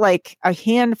there were like a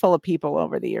handful of people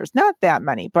over the years, not that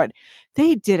many, but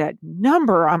they did a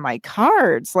number on my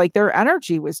cards. Like their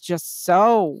energy was just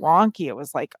so wonky. It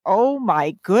was like, oh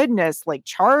my goodness, like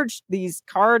charge these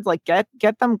cards, like get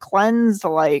them cleansed,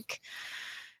 like.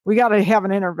 we got to have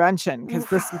an intervention because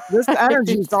this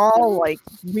energy is all like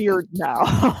weird now.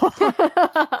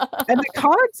 And the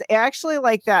cards actually,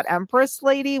 like that Empress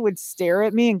lady would stare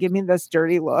at me and give me this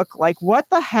dirty look. Like, what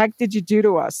the heck did you do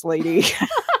to us, lady?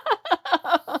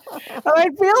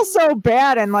 I'd feel so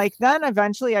bad. And like, then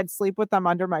eventually I'd sleep with them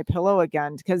under my pillow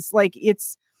again. Cause like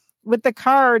it's with the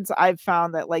cards, I've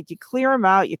found that like you clear them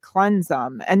out, you cleanse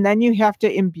them, and then you have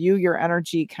to imbue your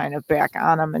energy kind of back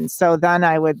on them. And so then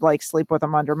I would like sleep with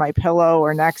them under my pillow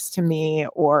or next to me,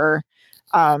 or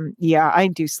yeah, I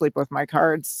do sleep with my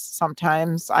cards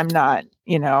sometimes. I'm not,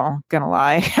 gonna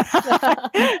lie.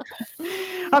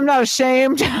 I'm not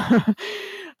ashamed.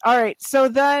 All right. So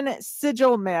then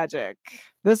sigil magic.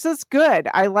 This is good.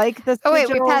 I like this. Oh wait,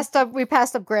 we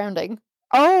passed up grounding.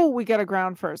 Oh, we got to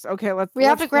ground first. Okay, we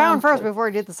have to ground first before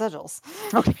we do the sigils.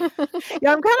 Okay.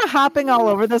 Yeah, I'm kind of hopping all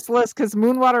over this list because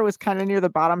Moonwater was kind of near the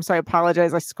bottom, so I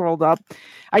apologize. I scrolled up.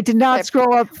 I did not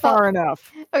scroll up far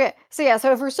enough. Okay, so yeah,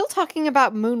 so if we're still talking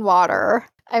about Moonwater,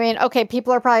 I mean, okay,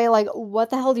 people are probably like, what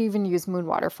the hell do you even use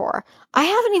Moonwater for? I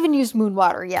haven't even used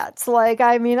Moonwater yet. So like,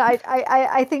 I mean,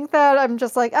 I think that I'm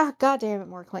just like, oh, God damn it,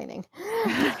 more cleaning.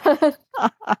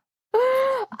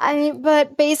 I mean,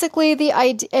 but basically the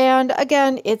idea, and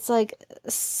again, it's like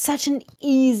such an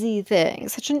easy thing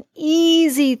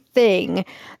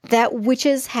that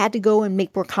witches had to go and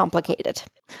make more complicated.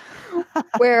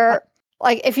 Where,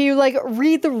 like, if you like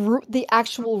read the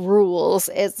actual rules,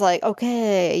 it's like,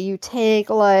 okay, you take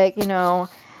like, a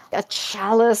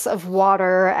chalice of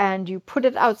water and you put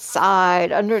it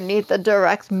outside underneath the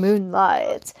direct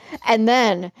moonlight, and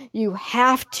then you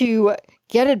have to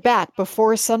get it back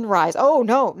before sunrise. Oh,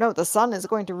 no, the sun is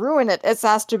going to ruin it. It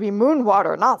has to be moon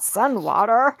water, not sun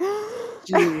water.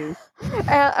 Jeez.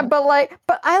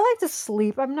 But I like to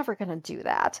sleep. I'm never going to do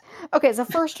that. Okay, so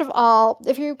first of all,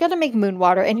 if you're going to make moon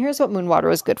water, and here's what moon water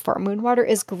is good for. Moon water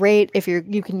is great if you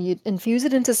can infuse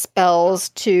it into spells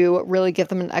to really give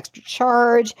them an extra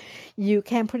charge. You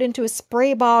can put it into a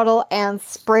spray bottle and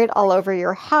spray it all over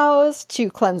your house to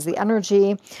cleanse the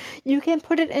energy. You can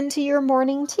put it into your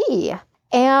morning tea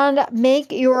and make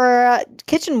your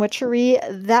kitchen witchery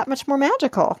that much more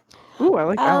magical. Ooh, I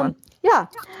like that one. Yeah.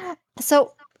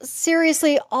 So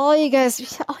seriously, all you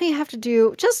have to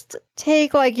do, just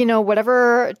take like,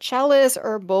 whatever chalice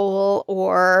or bowl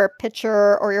or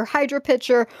pitcher or your Hydro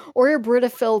pitcher or your Brita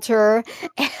filter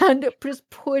and just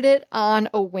put it on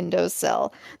a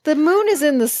windowsill. The moon is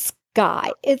in the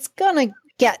sky. It's gonna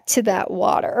get to that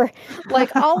water.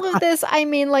 Like all of this, I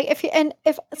mean, like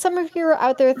if some of you are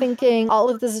out there thinking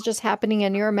all of this is just happening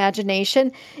in your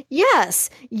imagination, yes,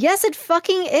 it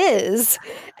fucking is.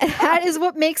 And that is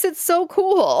what makes it so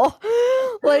cool.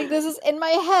 Like this is in my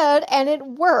head and it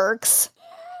works.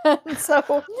 And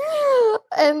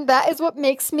that is what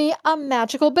makes me a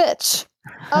magical bitch.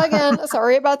 Again,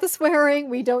 sorry about the swearing.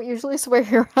 We don't usually swear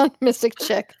here on Mystic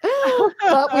Chick,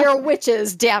 but we are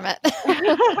witches, damn it.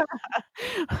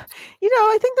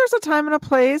 I think there's a time and a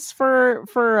place for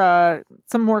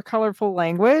some more colorful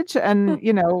language, and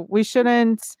we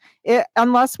shouldn't,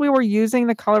 unless we were using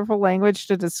the colorful language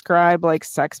to describe like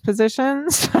sex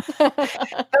positions.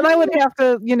 Then I would have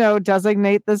to,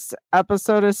 designate this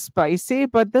episode as spicy,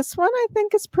 but this one I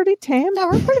think is pretty tame. No,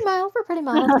 we're pretty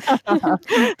mild.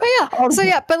 But yeah, so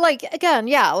yeah, but like again,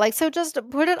 yeah, like so just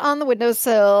put it on the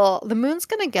windowsill. The moon's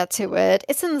gonna get to it.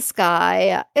 It's in the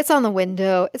sky. It's on the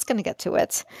window. It's gonna get to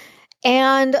it.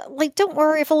 And like, don't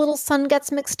worry if a little sun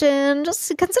gets mixed in.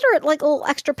 Just consider it like a little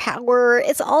extra power.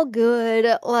 It's all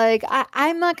good. Like,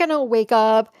 I'm not going to wake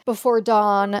up before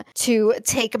dawn to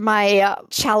take my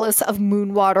chalice of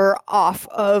moon water off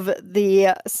of the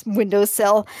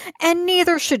windowsill, and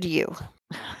neither should you.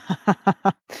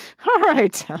 All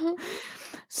right.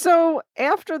 So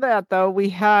after that, though, we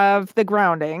have the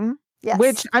grounding. Yes.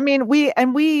 Which, I mean,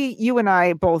 you and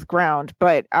I both ground,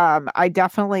 but I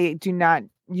definitely do not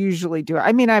usually do it.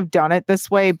 I mean, I've done it this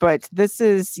way, but this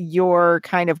is your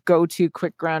kind of go-to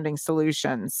quick grounding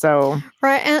solution. So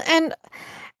right, and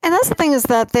that's the thing, is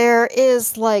that there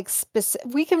is like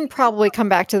we can probably come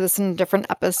back to this in a different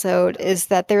episode, is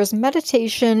that there's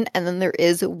meditation and then there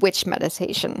is witch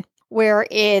meditation, where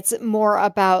it's more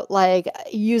about like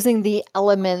using the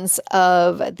elements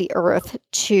of the earth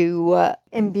to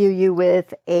imbue you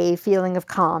with a feeling of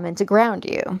calm and to ground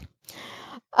you.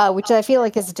 Which I feel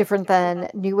like is different than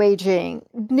new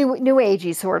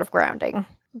agey sort of grounding.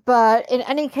 But in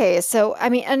any case, so I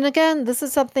mean, and again, this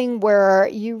is something where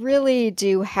you really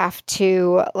do have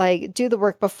to like do the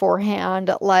work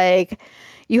beforehand. Like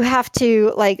you have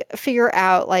to like figure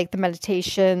out like the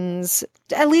meditations,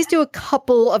 at least do a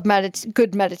couple of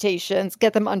good meditations,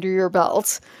 get them under your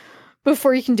belt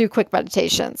before you can do quick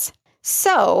meditations.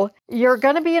 So you're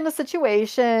going to be in a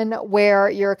situation where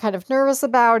you're kind of nervous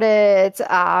about it.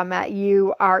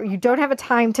 You don't have a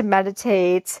time to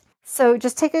meditate. So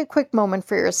just take a quick moment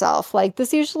for yourself. Like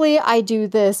this, usually I do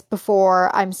this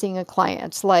before I'm seeing a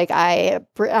client. Like I'm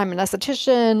an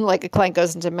esthetician, like a client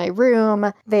goes into my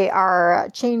room. They are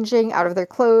changing out of their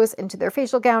clothes into their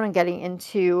facial gown and getting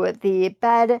into the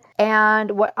bed.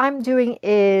 And what I'm doing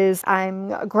is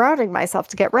I'm grounding myself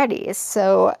to get ready.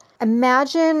 So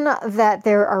imagine that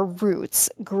there are roots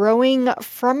growing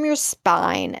from your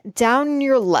spine, down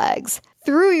your legs,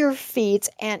 through your feet,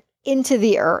 and into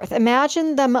the earth.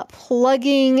 Imagine them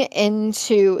plugging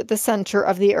into the center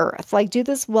of the earth. Like do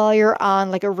this while you're on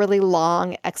like a really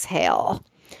long exhale.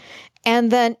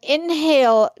 And then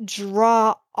inhale,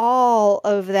 draw all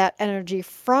of that energy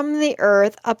from the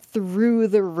earth up through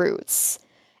the roots.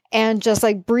 And just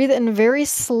like breathe in very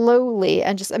slowly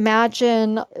and just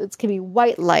imagine it can be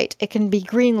white light, it can be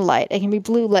green light, it can be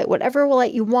blue light, whatever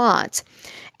light you want.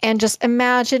 And just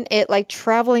imagine it like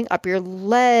traveling up your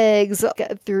legs,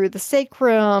 through the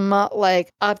sacrum,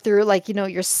 like up through like,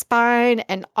 your spine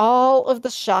and all of the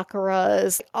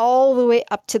chakras, all the way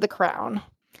up to the crown.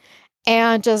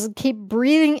 And just keep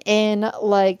breathing in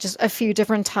like just a few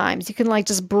different times. You can like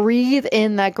just breathe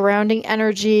in that grounding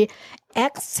energy.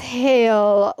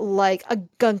 Exhale like a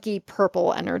gunky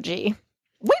purple energy.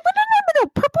 Wait, no.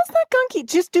 Purple's not gunky.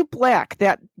 Just do black.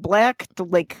 That black,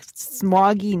 like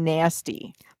smoggy,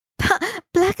 nasty.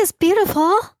 Black is beautiful.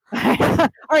 All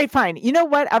right, fine. You know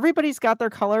what? Everybody's got their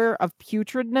color of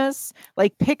putridness.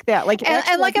 Like pick that. Like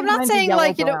and like I'm not saying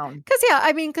like because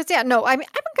I'm a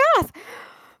goth.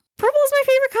 Purple is my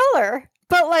favorite color.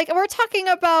 But like we're talking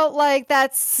about like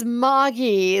that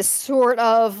smoggy sort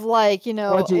of like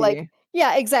Sludgy. like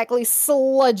yeah, exactly,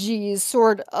 sludgy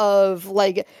sort of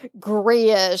like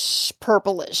grayish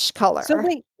purplish color. So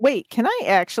wait, can I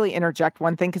actually interject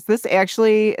one thing? Because this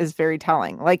actually is very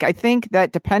telling. Like I think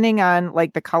that depending on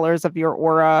like the colors of your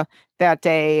aura that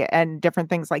day and different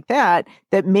things like that,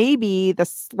 that maybe the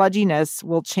sludginess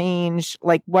will change,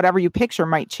 like whatever you picture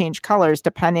might change colors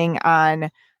depending on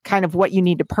kind of what you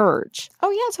need to purge. Oh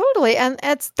yeah, totally. And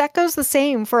that goes the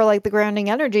same for like the grounding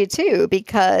energy too,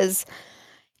 because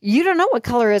you don't know what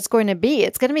color it's going to be.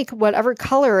 It's going to be whatever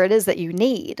color it is that you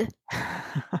need.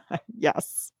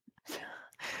 Yes.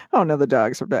 Oh no, the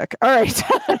dogs are back. All right.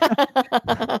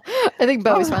 I think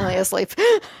Bowie's finally asleep.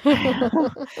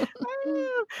 All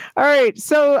right.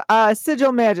 So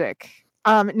sigil magic.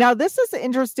 Now this is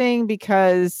interesting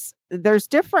because there's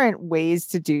different ways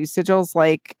to do sigils.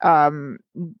 Like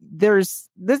there's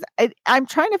this, I'm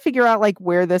trying to figure out like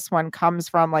where this one comes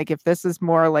from. Like if this is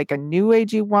more like a new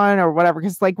agey one or whatever.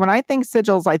 Because like when I think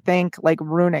sigils, I think like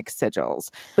runic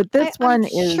sigils. But this one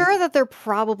is sure that they're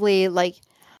probably like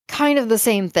kind of the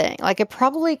same thing. Like it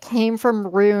probably came from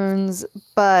runes,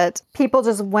 but people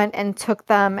just went and took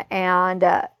them and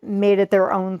made it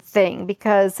their own thing.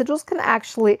 Because sigils can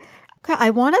actually, I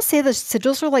want to say the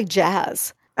sigils are like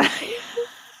jazz.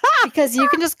 Because you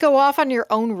can just go off on your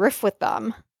own riff with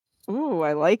them. Ooh,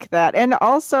 I like that. And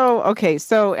also, okay,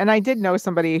 so, and I did know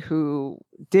somebody who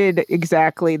did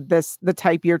exactly this, the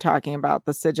type you're talking about,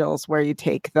 the sigils, where you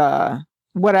take the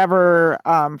whatever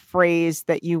phrase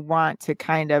that you want to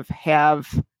kind of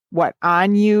have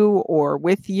on you or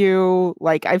with you.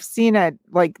 Like I've seen it,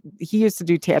 like he used to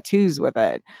do tattoos with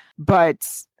it, but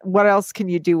what else can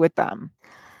you do with them?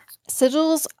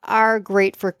 Sigils are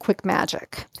great for quick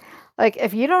magic. Like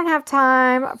if you don't have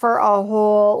time for a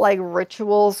whole like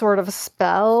ritual sort of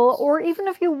spell, or even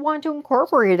if you want to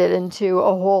incorporate it into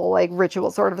a whole like ritual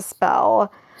sort of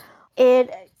spell,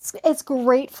 it's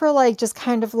great for like just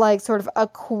kind of like sort of a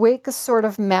quick sort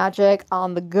of magic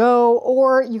on the go,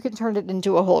 or you can turn it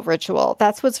into a whole ritual.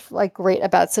 That's what's like great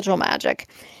about sigil magic.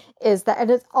 Is that, and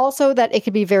it's also that it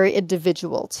can be very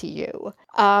individual to you.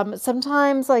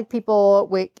 Sometimes like people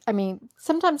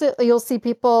sometimes you'll see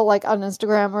people like on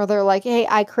Instagram where they're like, hey,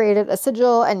 I created a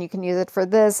sigil and you can use it for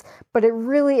this, but it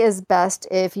really is best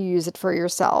if you use it for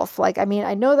yourself. Like, I mean,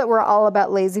 I know that we're all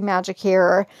about lazy magic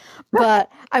here,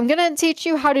 but I'm going to teach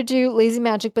you how to do lazy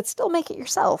magic, but still make it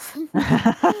yourself.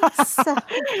 So.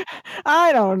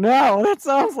 I don't know. That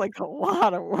sounds like a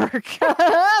lot of work.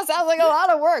 Sounds like a lot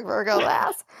of work, Virgo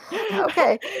lass.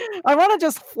 Okay. I want to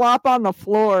just flop on the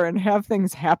floor and have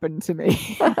things happen to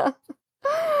me.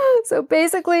 So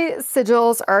basically,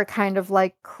 sigils are kind of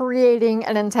like creating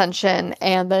an intention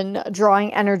and then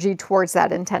drawing energy towards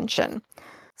that intention.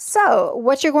 So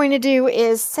what you're going to do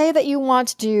is say that you want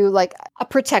to do like a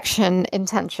protection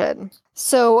intention.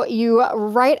 So you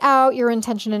write out your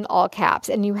intention in all caps,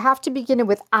 and you have to begin it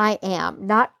with I am,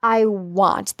 not I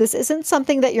want. This isn't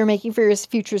something that you're making for your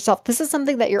future self. This is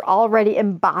something that you're already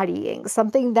embodying,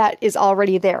 something that is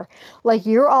already there. Like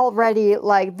you're already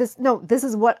like this. No, this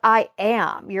is what I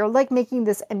am. You're like making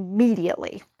this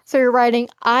immediately. So you're writing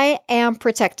I am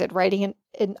protected, writing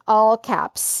in all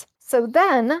caps. So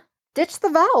then ditch the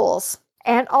vowels.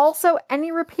 And also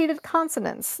any repeated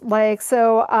consonants. Like,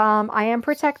 so I am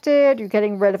protected. You're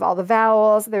getting rid of all the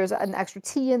vowels. There's an extra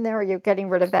T in there. You're getting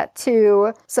rid of that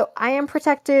too. So I am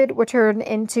protected would turn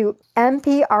into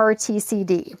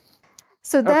MPRTCD.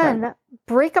 So then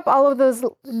break up all of those.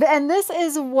 And this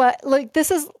is this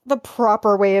is the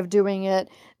proper way of doing it.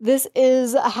 This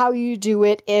is how you do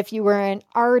it if you were an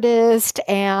artist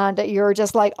and you're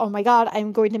just like, oh my God,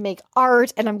 I'm going to make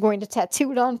art and I'm going to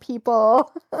tattoo it on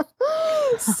people.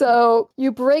 So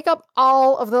you break up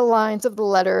all of the lines of the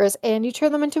letters and you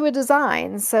turn them into a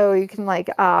design. So you can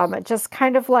just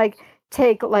kind of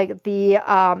take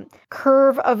the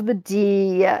curve of the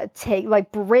D,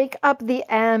 break up the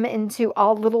M into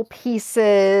all little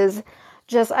pieces.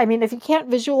 If you can't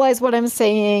visualize what I'm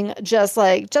saying, just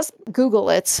Google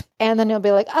it. And then you'll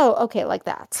be like, oh, okay, like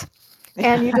that.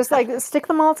 And you just stick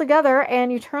them all together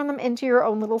and you turn them into your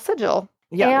own little sigil.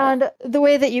 Yeah. And the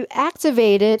way that you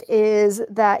activate it is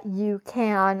that you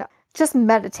can just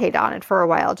meditate on it for a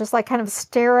while. Just kind of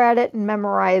stare at it and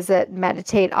memorize it,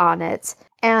 meditate on it.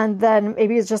 And then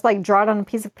maybe it's just draw it on a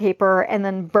piece of paper and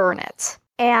then burn it.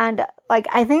 And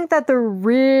I think that the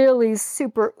really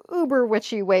super uber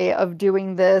witchy way of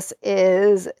doing this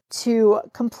is to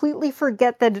completely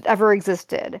forget that it ever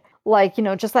existed.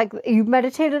 You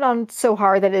meditated on so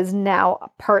hard that it is now a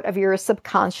part of your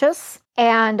subconscious.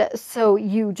 And so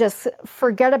you just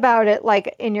forget about it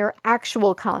in your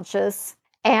actual conscious.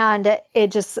 And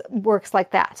it just works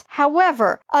like that.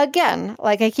 However, again,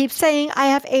 like I keep saying, I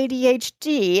have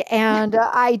ADHD and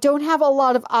I don't have a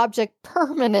lot of object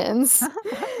permanence.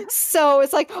 So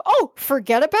it's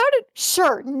forget about it?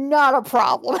 Sure, not a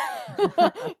problem.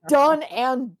 Done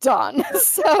and done.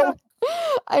 So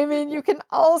you can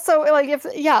also if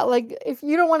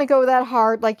you don't want to go that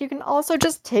hard, you can also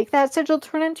just take that sigil,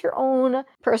 turn it into your own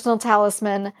personal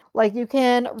talisman. You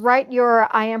can write your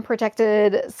I am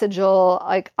protected sigil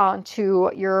onto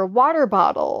your water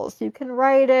bottles. You can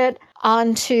write it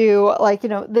onto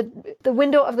the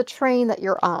window of the train that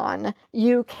you're on.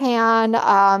 You can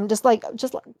just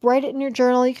write it in your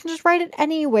journal. You can just write it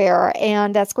anywhere,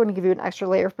 and that's going to give you an extra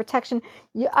layer of protection.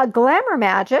 Glamour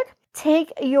magic.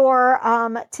 Take your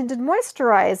tinted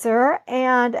moisturizer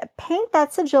and paint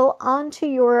that sigil onto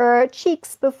your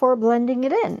cheeks before blending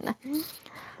it in.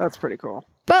 That's pretty cool.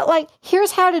 But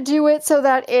here's how to do it so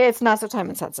that it's not so time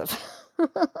intensive.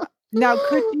 Now,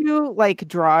 could you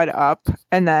draw it up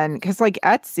and then, because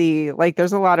Etsy,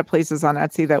 there's a lot of places on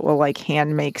Etsy that will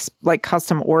hand make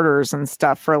custom orders and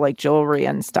stuff for jewelry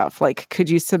and stuff. Could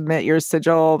you submit your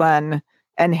sigil then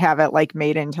and have it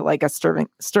made into a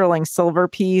sterling silver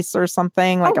piece or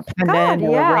something, a pendant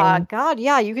or a ring? God,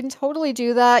 yeah, you can totally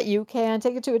do that. You can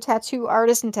take it to a tattoo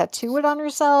artist and tattoo it on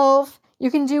yourself. You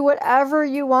can do whatever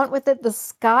you want with it. The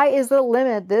sky is the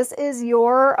limit. This is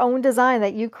your own design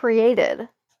that you created.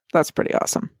 That's pretty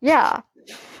awesome. Yeah.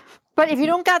 But if you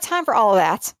don't got time for all of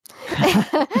that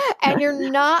and you're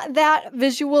not that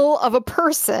visual of a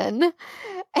person,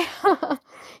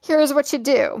 here's what you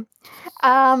do.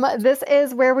 This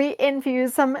is where we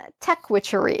infuse some tech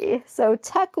witchery. So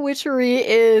tech witchery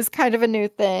is kind of a new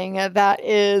thing. That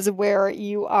is where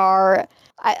you are.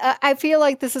 I feel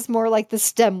like this is more like the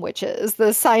STEM witches,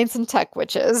 the science and tech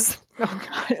witches. Oh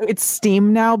God, it's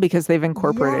STEAM now because they've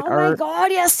incorporated art. Oh my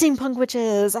God, yes, steampunk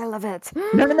witches. I love it.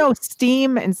 No.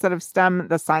 STEAM instead of STEM,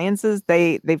 the sciences,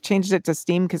 they've changed it to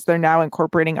STEAM because they're now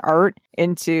incorporating art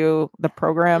into the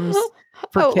programs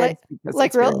for kids. For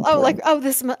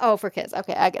kids.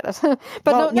 Okay, I get it.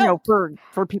 But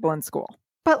for people in school.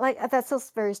 But that's still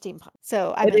very steampunk.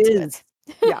 So I'm into it.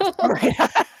 Yeah. Right.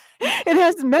 It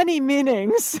has many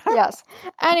meanings. Yes.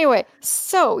 Anyway,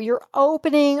 so you're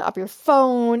opening up your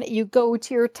phone, you go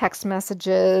to your text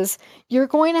messages. You're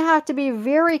going to have to be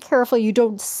very careful you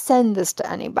don't send this to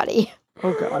anybody.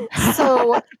 Oh, God.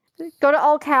 So go to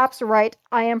all caps, write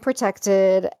I am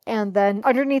protected, and then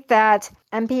underneath that,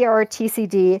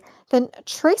 MPRTCD, then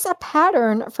trace a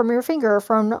pattern from your finger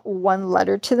from one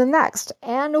letter to the next.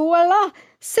 And voila,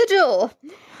 sigil.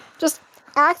 Just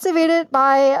activate it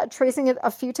by tracing it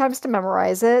a few times to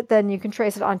memorize it. Then you can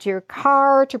trace it onto your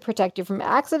car to protect you from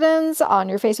accidents, on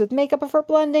your face with makeup before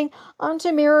blending,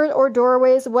 onto mirrors or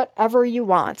doorways, whatever you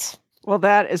want. Well,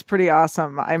 that is pretty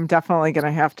awesome. I'm definitely going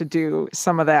to have to do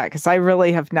some of that because I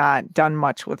really have not done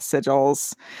much with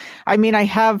sigils. I mean, I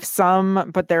have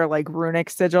some, but they're like runic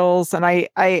sigils, and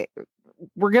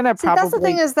we're gonna See, that's the thing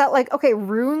probably is that, like, okay,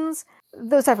 runes,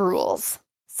 those have rules.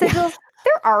 Sigils,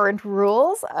 there aren't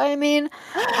rules. I mean,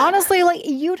 honestly, like,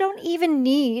 you don't even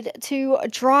need to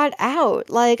draw it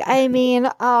out. Like, I mean,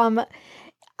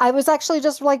 I was actually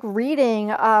just like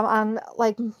reading on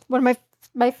like one of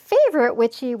my favorite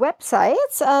witchy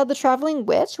websites, The Traveling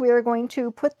Witch. We are going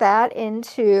to put that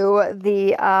into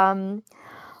the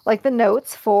like the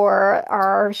notes for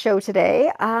our show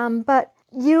today. But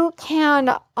you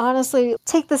can honestly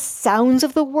take the sounds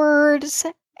of the words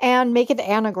and make an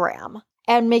anagram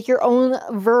and make your own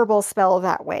verbal spell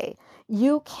that way.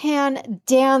 You can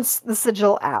dance the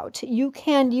sigil out. You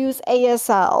can use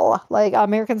ASL, like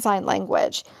American Sign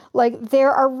Language. Like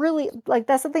there are really like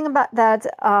that's the thing about that.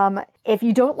 If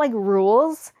you don't like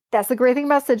rules, that's the great thing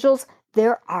about sigils.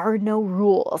 There are no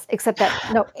rules except that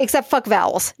no, except fuck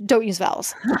vowels. Don't use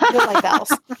vowels. I don't like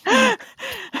vowels.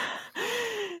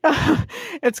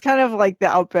 It's kind of like the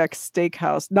Outback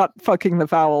Steakhouse, not fucking the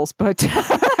vowels, but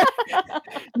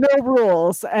no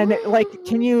rules. And like,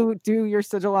 can you do your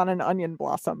sigil on an onion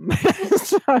blossom?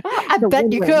 I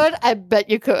bet you could. I bet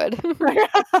you could.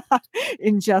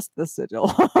 Ingest the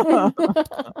sigil. But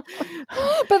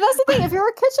that's the thing. If you're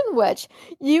a kitchen witch,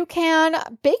 you can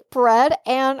bake bread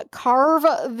and carve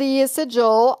the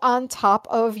sigil on top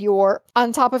of your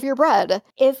bread.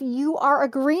 If you are a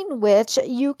green witch,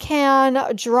 you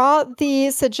can draw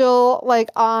the sigil like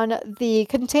on the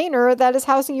container that is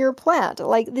housing your plant.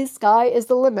 Like the sky is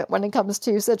the limit when it comes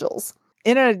to sigils.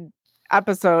 In an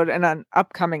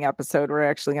upcoming episode, we're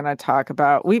actually going to talk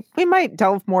about we might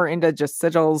delve more into just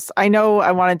sigils. I know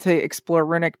I wanted to explore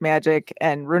runic magic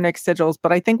and runic sigils,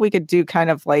 but I think we could do kind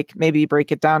of like maybe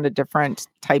break it down to different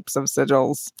types of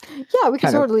sigils. Yeah, we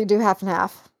could totally do half and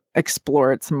half.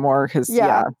 Explore it some more because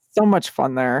so much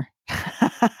fun there.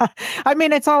 I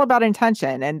mean, it's all about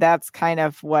intention, and that's kind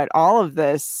of what all of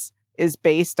this is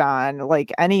based on.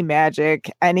 Like any magic,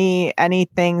 any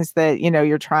things that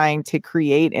you're trying to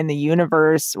create in the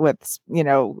universe with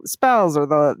spells or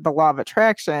the law of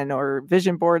attraction or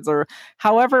vision boards or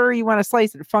however you want to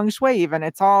slice it, feng shui even,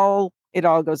 it all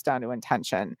goes down to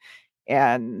intention.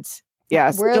 And yeah,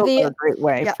 sigils are a great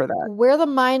way for that. Where the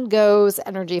mind goes,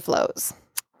 energy flows.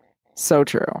 So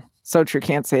true.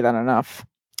 Can't say that enough.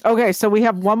 Okay, so we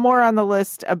have one more on the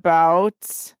list about,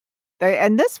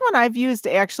 and this one I've used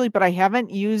actually, but I haven't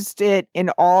used it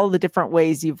in all the different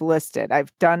ways you've listed.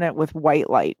 I've done it with white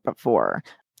light before,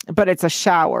 but it's a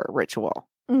shower ritual.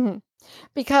 Mm-hmm.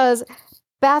 Because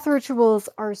bath rituals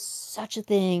are such a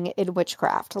thing in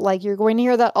witchcraft. Like you're going to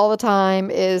hear that all the time,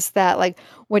 is that like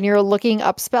when you're looking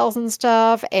up spells and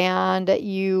stuff and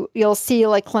you'll see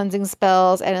like cleansing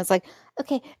spells and it's like,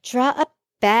 okay, draw a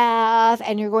bath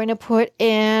and you're going to put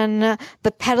in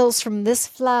the petals from this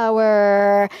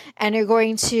flower and you're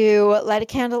going to light a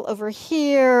candle over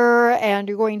here and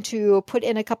you're going to put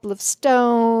in a couple of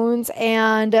stones,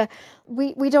 and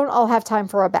we don't all have time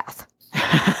for a bath.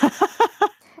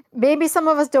 Maybe some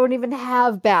of us don't even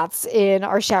have baths in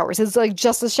our showers. It's like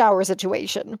just a shower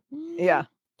situation. Yeah,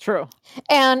 true.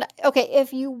 And okay,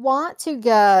 if you want to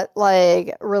get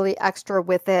like really extra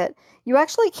with it, you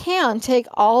actually can take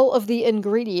all of the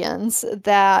ingredients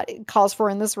that it calls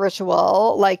for in this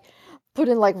ritual, like put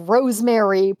in like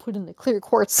rosemary, put in the clear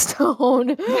quartz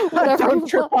stone, whatever.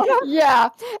 Yeah.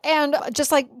 And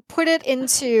just like put it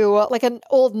into like an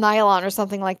old nylon or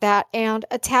something like that and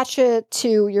attach it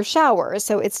to your shower.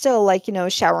 So it's still like,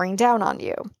 showering down on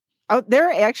you. Oh,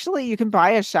 you can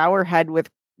buy a shower head with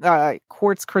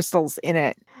quartz crystals in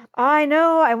it. I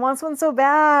know. I want one so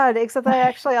bad, except I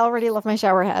actually already love my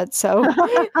shower head. So,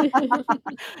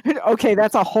 okay,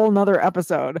 that's a whole nother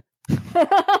episode.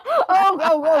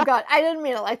 oh God! I didn't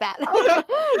mean it like that.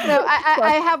 No,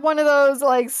 I have one of those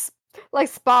like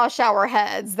spa shower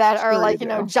heads that are like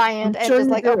giant and just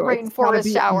like a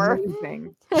rainforest shower.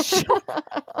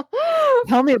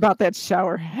 Tell me about that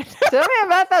shower head. Tell me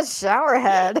about that shower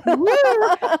head.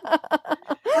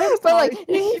 But like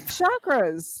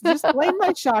chakras, just blame my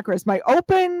chakras, my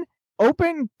open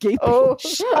gaping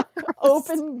chakras.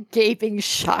 Open gaping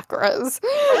chakras.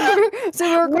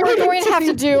 So we're going to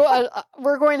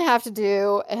have to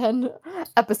do an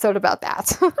episode about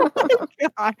that. Oh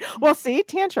God. Well, see,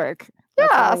 tantric.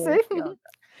 Yeah, see.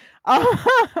 All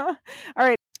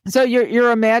right. So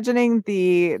you're imagining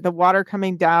the water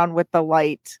coming down with the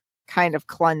light kind of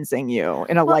cleansing you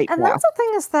in a Well, light and bath. that's the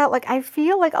thing is that, like, I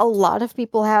feel like a lot of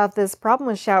people have this problem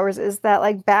with showers is that,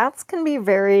 like, baths can be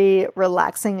very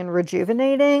relaxing and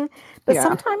rejuvenating, but Yeah.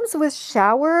 sometimes with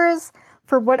showers,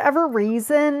 for whatever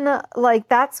reason, like,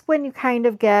 that's when you kind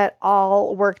of get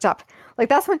all worked up. Like,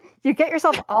 that's when you get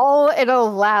yourself all in a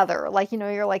lather. Like,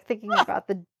 you're like thinking about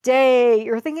the day,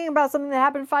 you're thinking about something that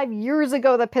happened 5 years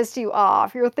ago that pissed you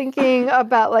off. You're thinking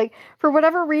about, like, for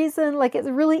whatever reason, like, it's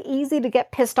really easy to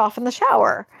get pissed off in the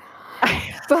shower.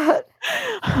 But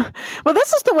Well,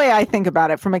 this is the way I think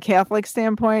about it from a Catholic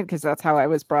standpoint, because that's how I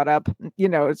was brought up.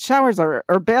 Showers are,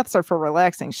 or baths are for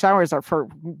relaxing. Showers are for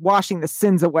washing the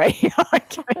sins away.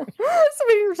 so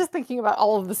maybe you're just thinking about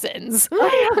all of the sins.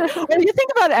 When you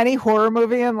think about any horror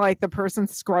movie and like the person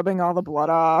scrubbing all the blood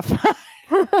off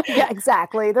Yeah,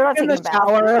 exactly. They're not in taking the a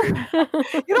shower,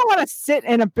 bath. you don't want to sit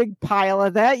in a big pile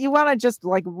of that. You want to just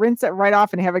like rinse it right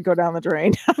off and have it go down the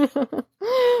drain.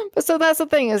 But so that's the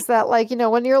thing is that, like,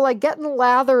 when you're like getting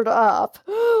lathered up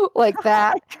like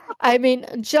that, I mean,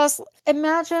 just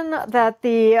imagine that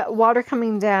the water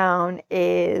coming down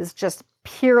is just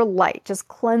pure light, just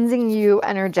cleansing you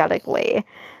energetically.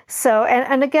 So,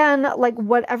 and again, like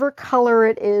whatever color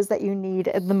it is that you need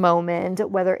in the moment,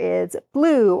 whether it's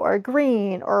blue or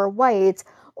green or white,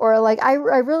 or like I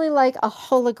really like a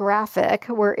holographic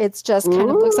where it's just kind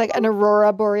of looks like an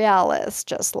aurora borealis,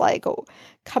 just like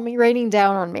coming raining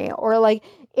down on me. Or like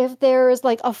if there's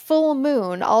like a full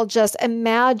moon, I'll just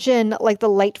imagine like the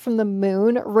light from the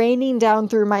moon raining down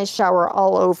through my shower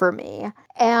all over me.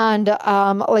 And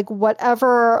like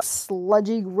whatever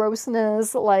sludgy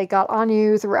grossness like got on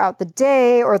you throughout the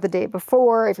day or the day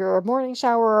before, if you're a morning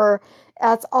shower,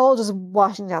 that's all just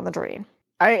washing down the drain.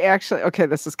 Okay,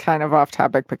 this is kind of off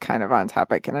topic, but kind of on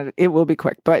topic, and it will be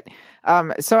quick. But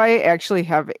so I actually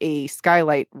have a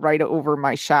skylight right over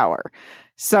my shower.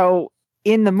 So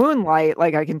in the moonlight,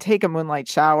 like I can take a moonlight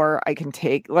shower. I can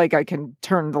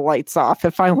turn the lights off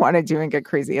if I wanted to and get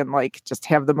crazy and like just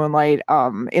have the moonlight.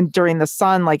 And during the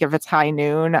sun, like if it's high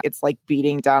noon, it's like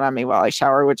beating down on me while I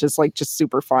shower, which is like just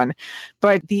super fun.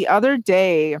 But the other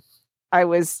day, I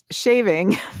was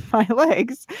shaving my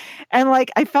legs and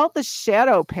like I felt the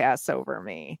shadow pass over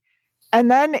me. And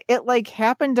then it like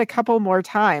happened a couple more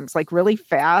times, like really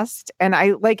fast. And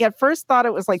I like at first thought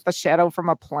it was like the shadow from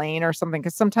a plane or something,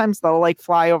 because sometimes they'll like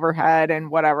fly overhead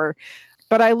and whatever.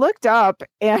 But I looked up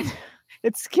and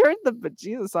it scared the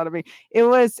bejesus out of me. It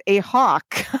was a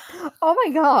hawk. Oh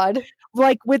my God.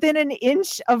 Like within an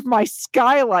inch of my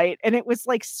skylight, and it was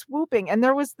like swooping. And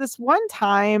there was this one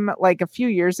time like a few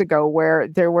years ago where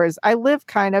I live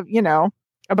kind of,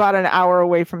 about an hour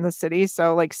away from the city,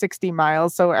 so like 60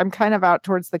 miles. So I'm kind of out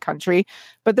towards the country.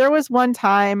 But there was one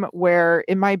time where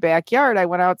in my backyard, I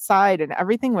went outside and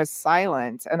everything was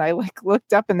silent. And I like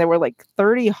looked up and there were like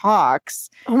 30 hawks.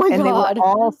 Oh my and God. They were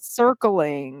all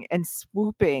circling and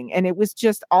swooping. And it was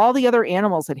just all the other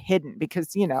animals had hidden because,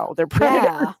 they're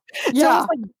predators. Yeah. So Yeah. it was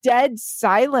like dead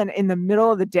silent in the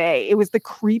middle of the day. It was the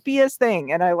creepiest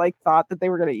thing. And I like thought that they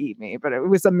were going to eat me, but it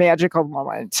was a magical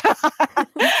moment.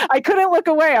 I couldn't look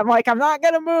away. I'm like, I'm not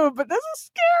going to move, but this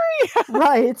is scary.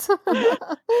 Right.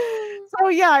 So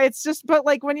yeah, it's just, but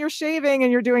like when you're shaving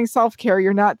and you're doing self-care,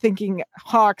 you're not thinking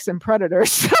hawks and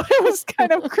predators. So it was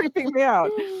kind of creeping me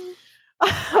out.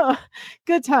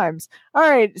 Good times. All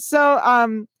right. So,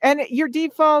 and your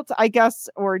default, I guess,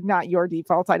 or not your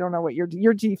default. I don't know what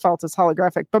your default is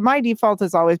holographic, but my default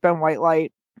has always been white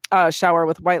light, shower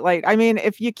with white light. I mean,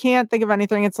 if you can't think of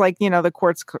anything, it's like, the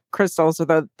quartz crystals or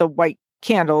the white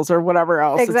candles or whatever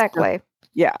else. Exactly.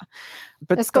 Yeah.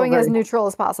 But it's going as neutral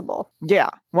as possible. Yeah.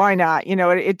 Why not?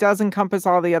 It does encompass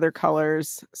all the other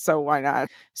colors. So why not?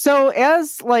 So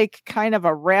as like kind of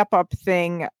a wrap up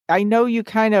thing, I know you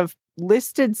kind of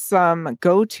listed some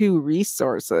go-to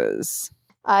resources.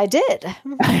 I did.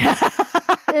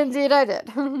 Indeed, I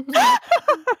did.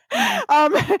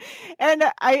 And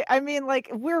I mean, like,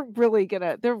 we're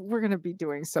gonna be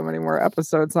doing so many more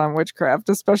episodes on witchcraft,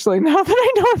 especially now that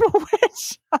I know I'm a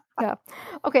witch. Yeah.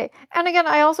 Okay. And again,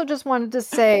 I also just wanted to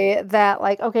say that,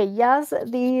 like, okay, yes,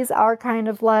 these are kind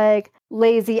of like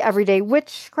lazy everyday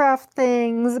witchcraft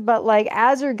things, but like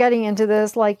as you're getting into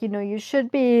this, like, you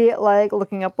should be like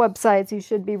looking up websites, you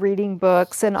should be reading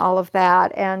books and all of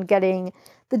that, and getting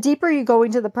the deeper you go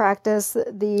into the practice,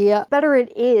 the better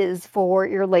it is for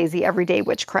your lazy everyday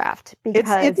witchcraft, because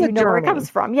it's you a know where it journey. comes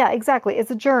from. Yeah, exactly.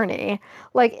 It's a journey.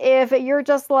 Like if you're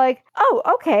just like, oh,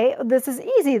 okay, this is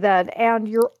easy then, and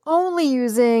you're only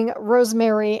using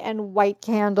rosemary and white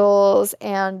candles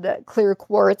and clear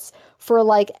quartz for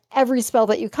like every spell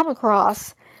that you come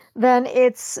across, then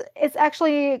it's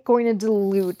actually going to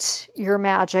dilute your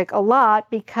magic a lot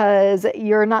because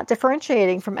you're not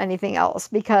differentiating from anything else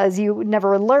because you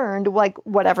never learned like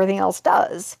what everything else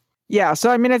does. Yeah, so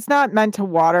I mean, it's not meant to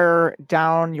water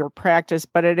down your practice,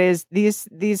 but it is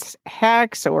these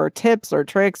hacks or tips or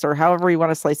tricks or however you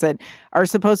want to slice it are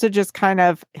supposed to just kind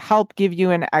of help give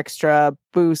you an extra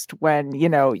boost when,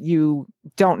 you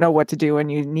don't know what to do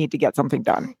and you need to get something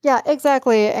done. Yeah,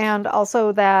 exactly. And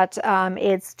also that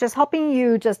it's just helping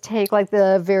you just take like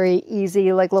the very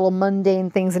easy, like little mundane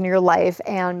things in your life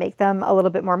and make them a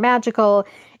little bit more magical,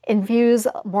 infuse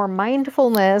more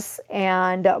mindfulness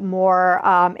and more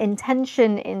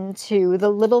intention into the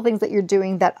little things that you're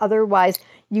doing that otherwise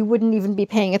you wouldn't even be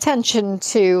paying attention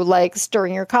to, like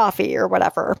stirring your coffee or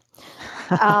whatever.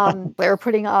 Or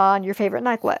putting on your favorite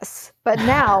necklace. But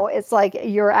now it's like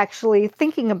you're actually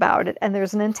thinking about it and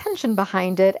there's an intention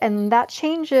behind it. And that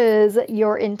changes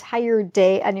your entire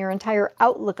day and your entire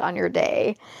outlook on your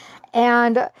day.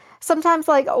 And sometimes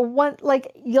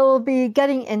you'll be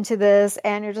getting into this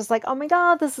and you're just like, oh my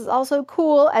God, this is also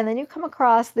cool. And then you come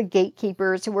across the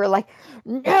gatekeepers who are like,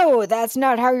 no, that's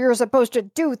not how you're supposed to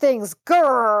do things.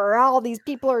 Grr, all these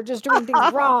people are just doing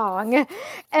things wrong.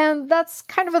 And that's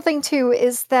kind of a thing too,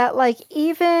 is that like,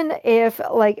 even if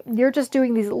like you're just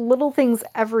doing these little things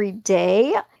every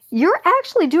day, you're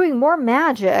actually doing more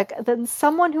magic than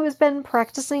someone who has been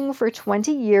practicing for 20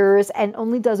 years and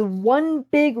only does one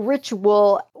big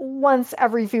ritual once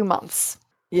every few months.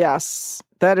 Yes,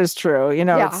 that is true.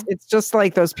 Yeah. It's just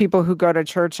like those people who go to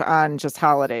church on just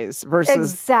holidays versus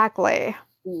Exactly.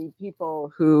 the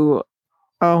people who,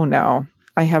 oh no,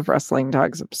 I have wrestling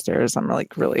dogs upstairs. I'm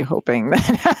like really hoping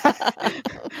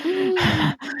that.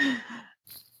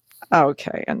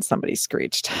 Okay, and somebody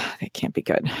screeched. It can't be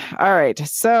good. All right,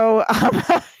 so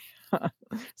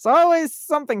it's always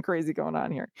something crazy going on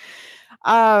here.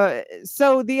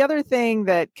 So the other thing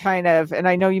that kind of, and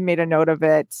I know you made a note of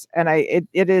it, and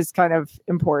it is kind of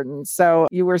important. So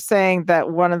you were saying that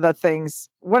one of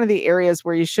the areas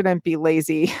where you shouldn't be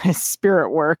lazy is spirit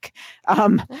work.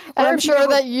 And I'm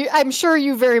sure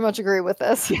you very much agree with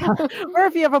this. Yeah. Or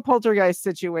if you have a poltergeist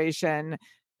situation.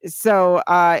 So,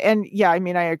 and yeah, I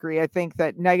mean, I agree. I think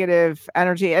that negative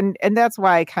energy, and that's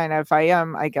why I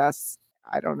am, I guess,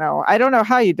 I don't know. I don't know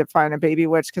how you define a baby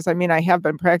witch, because I mean, I have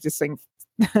been practicing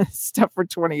stuff for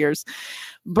 20 years,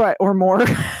 or more,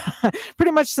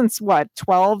 pretty much since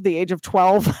the age of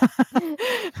 12.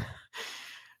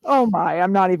 Oh my,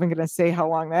 I'm not even going to say how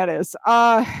long that is.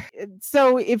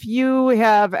 So if you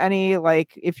have any,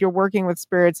 like, if you're working with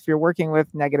spirits, if you're working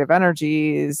with negative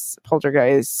energies,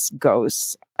 poltergeists,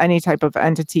 ghosts, any type of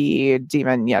entity,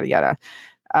 demon, yada, yada,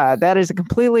 that is a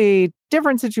completely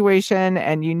different situation.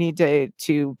 And you need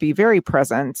to be very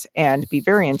present and be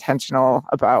very intentional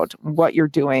about what you're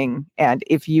doing. And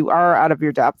if you are out of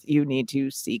your depth, you need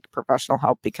to seek professional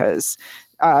help, because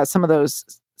some of those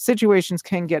situations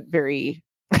can get very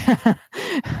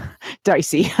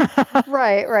dicey.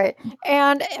 Right.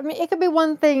 And I mean, it could be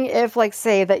one thing if, like,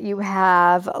 say that you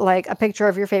have like a picture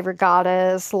of your favorite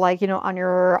goddess, like, on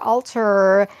your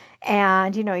altar,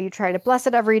 and, you try to bless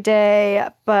it every day.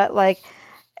 But like,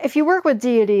 if you work with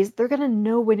deities, they're going to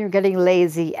know when you're getting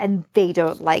lazy and they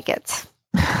don't like it.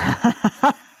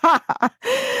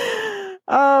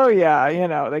 Oh,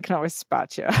 yeah. They can always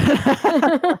spot you.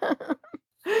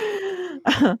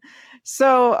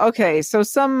 So, okay. So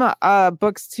some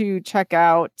books to check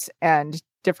out and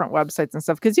different websites and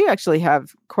stuff, because you actually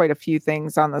have quite a few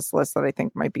things on this list that I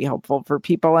think might be helpful for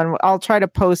people. And I'll try to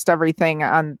post everything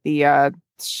on the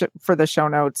for the show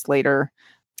notes later.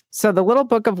 So The Little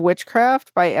Book of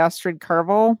Witchcraft by Astrid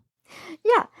Carvel.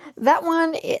 Yeah, that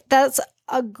one, that's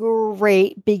a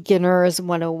great beginner's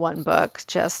 101 book.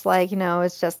 Just like,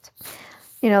 it's just...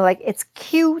 like, it's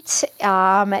cute.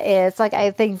 It's like,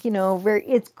 I think,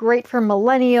 it's great for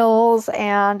millennials,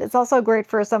 and it's also great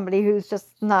for somebody who's just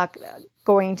not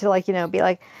going to, like, be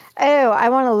like, oh, I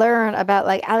want to learn about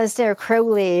like Aleister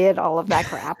Crowley and all of that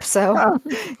crap. So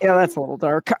yeah, that's a little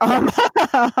dark. All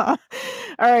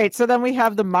right. So then we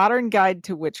have The Modern Guide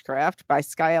to Witchcraft by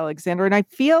Skye Alexander. And I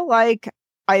feel like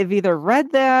I've either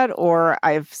read that or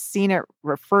I've seen it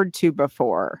referred to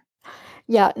before.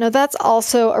 Yeah, no, that's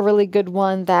also a really good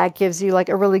one that gives you like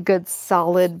a really good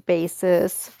solid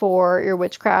basis for your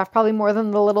witchcraft, probably more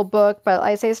than the little book. But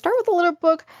I say start with the little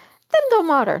book, then go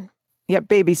modern. Yeah,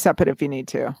 baby step it if you need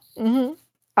to.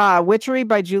 Mm-hmm. Witchery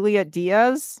by Juliet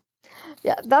Diaz.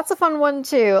 Yeah, that's a fun one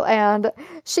too. And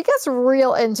she gets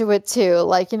real into it too.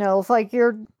 Like, if like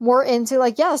you're more into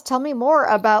like, yes, tell me more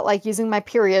about like using my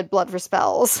period blood for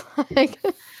spells. Like...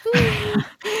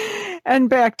 And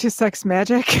back to sex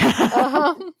magic.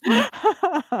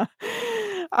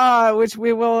 Which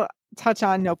we will touch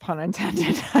on, no pun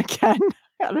intended, again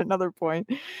at another point.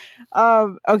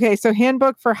 Okay, so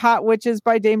Handbook for Hot Witches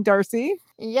by Dame Darcy.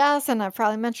 Yes, and I've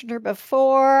probably mentioned her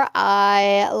before.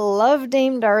 I love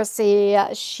Dame Darcy.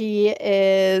 She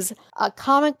is a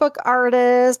comic book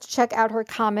artist. Check out her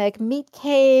comic Meat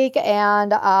Cake,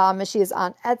 and she is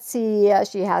on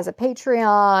Etsy. She has a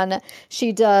Patreon.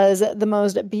 She does the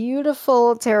most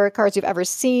beautiful tarot cards you've ever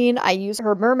seen. I use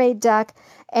her mermaid deck,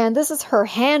 and this is her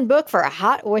handbook for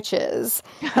hot witches.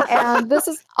 And this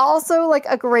is also like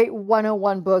a great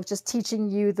 101 book, just teaching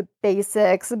you the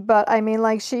basics. But I mean,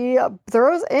 like, she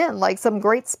throws in like some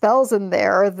great spells in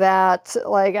there that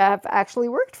like have actually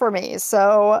worked for me.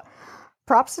 So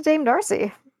props to Dame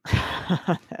Darcy.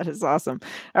 That is awesome.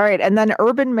 All right. And then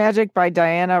Urban Magic by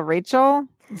Diana Rachel.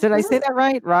 Did I say that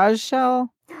right? Rajshell?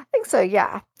 I think so,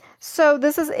 yeah. So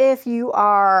this is if you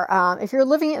are, if you're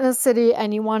living in a city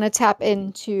and you want to tap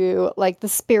into like the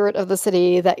spirit of the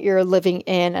city that you're living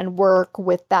in and work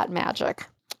with that magic.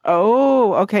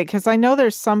 Oh, okay. Because I know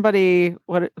there's somebody.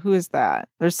 Who is that?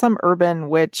 There's some urban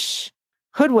witch,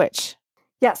 hood witch.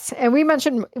 Yes, and we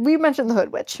mentioned the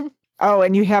hood witch. Oh,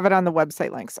 and you have it on the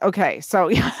website links. Okay. So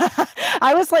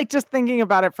I was like just thinking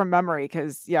about it from memory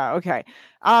because okay.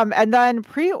 And then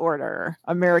pre-order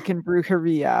American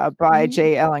Brujeria by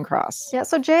J. Allen Cross. Yeah,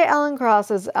 so J. Allen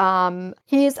Cross is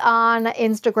he's on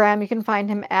Instagram. You can find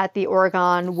him at the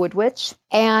Oregon Wood Witch.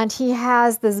 And he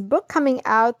has this book coming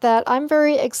out that I'm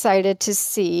very excited to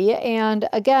see. And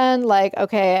again, like,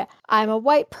 okay, I'm a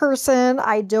white person.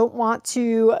 I don't want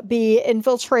to be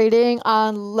infiltrating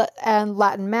on and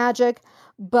Latin magic.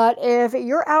 But if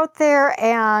you're out there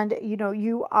and, you know,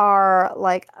 you are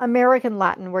like American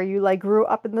Latin, where you like grew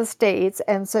up in the States,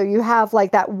 and so you have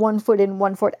like that 1 foot in,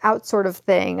 1 foot out sort of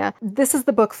thing, this is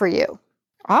the book for you.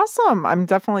 Awesome. I'm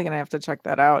definitely going to have to check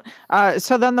that out.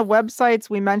 So then the websites,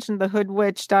 we mentioned the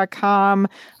hoodwitch.com,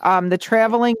 the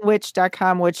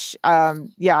travelingwitch.com, which,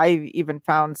 I even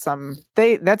found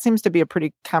that seems to be a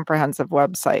pretty comprehensive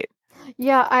website.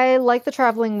 Yeah, I like the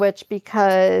Traveling Witch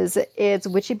because it's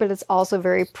witchy, but it's also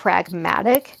very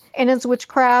pragmatic in its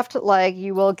witchcraft. Like,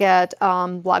 you will get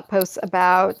blog posts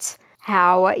about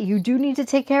how you do need to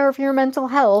take care of your mental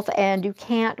health, and you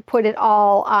can't put it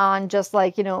all on just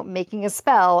like, you know, making a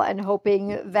spell and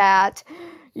hoping that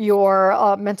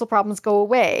your mental problems go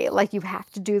away. Like, you have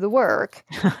to do the work.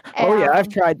 Oh, yeah, I've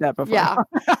tried that before. Yeah.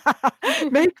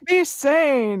 Make me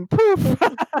sane. Poof.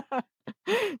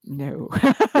 No.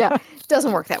 Yeah, it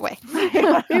doesn't work that way.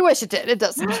 We wish it did. It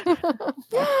doesn't.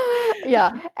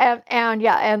 Yeah,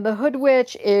 and the Hood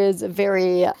Witch is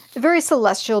very, very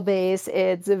celestial based.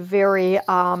 It's very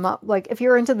like if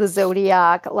you're into the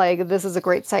zodiac, like this is a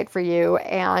great site for you.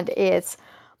 And it's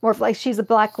more like she's a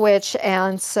black witch,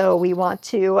 and so we want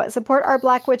to support our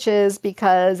black witches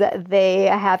because they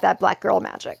have that black girl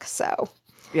magic. So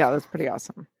yeah, that's pretty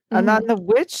awesome. And then the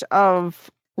Witch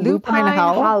of Lupine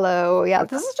Hollow. Yeah,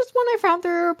 okay. This is just one I found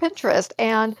through Pinterest,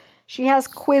 and she has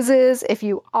quizzes if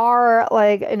you are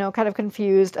like, you know, kind of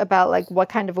confused about like what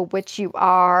kind of a witch you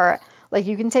are. Like,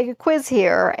 you can take a quiz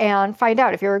here and find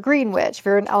out if you're a green witch, if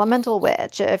you're an elemental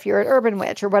witch, if you're an urban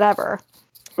witch, or whatever.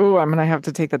 Ooh, I'm gonna have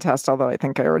to take the test, although I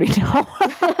think I already know.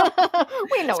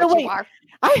 We know what you are.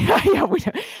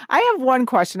 I have one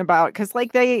question about, because like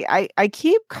I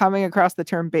keep coming across the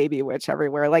term baby witch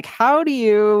everywhere. Like, how do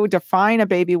you define a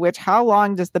baby witch? How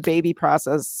long does the baby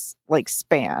process like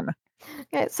span?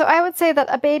 Okay, so I would say that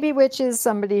a baby witch is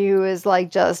somebody who is like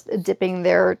just dipping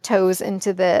their toes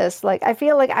into this. Like, I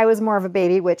feel like I was more of a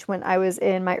baby witch when I was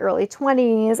in my early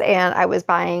 20s and I was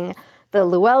buying the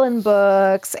Llewellyn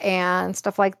books and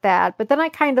stuff like that. But then I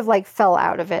kind of like fell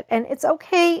out of it. And it's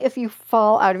okay if you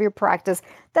fall out of your practice.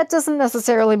 That doesn't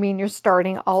necessarily mean you're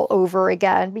starting all over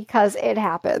again, because it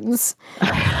happens.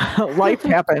 Life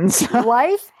happens.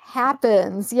 Life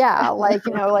happens. Yeah. Like,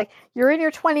 you know, like you're in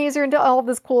your 20s, you're into all of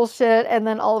this cool shit. And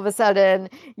then all of a sudden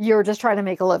you're just trying to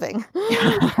make a living.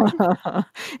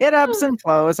 It ebbs and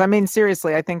flows. I mean,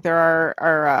 seriously, I think there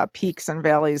are peaks and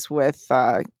valleys with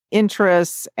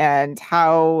interests and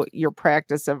how your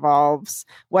practice evolves,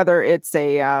 whether it's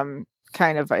a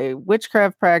kind of a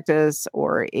witchcraft practice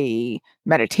or a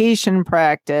meditation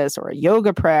practice or a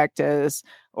yoga practice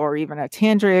or even a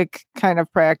tantric kind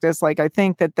of practice. Like I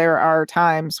think that there are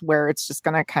times where it's just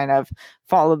going to kind of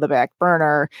fall to the back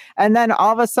burner. And then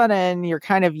all of a sudden you're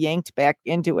kind of yanked back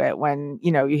into it when,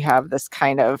 you have this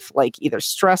kind of like either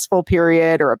stressful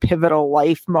period or a pivotal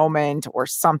life moment or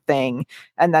something.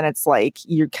 And then it's like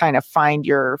you kind of find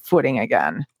your footing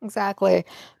again. Exactly.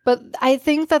 But I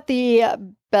think that the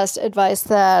best advice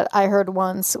that I heard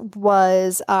once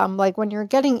was like when you're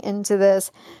getting into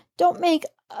this, don't make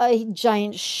a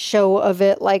giant show of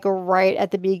it like right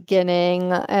at the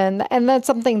beginning. And that's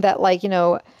something that like,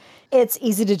 it's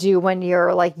easy to do when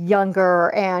you're like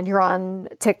younger and you're on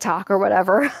TikTok or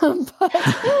whatever.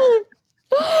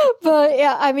 but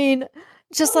yeah, I mean,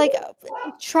 just like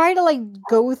try to like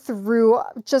go through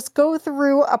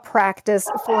a practice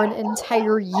for an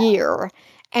entire year.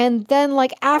 And then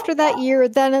like after that year,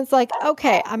 then it's like,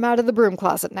 okay, I'm out of the broom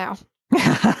closet now.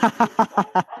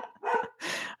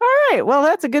 All right. Well,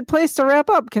 that's a good place to wrap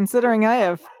up considering I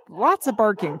have lots of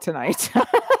barking tonight.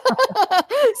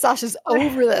 Sasha's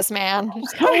over this, man.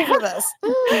 She's over this.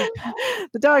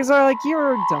 The dogs are like,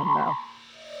 you're done now.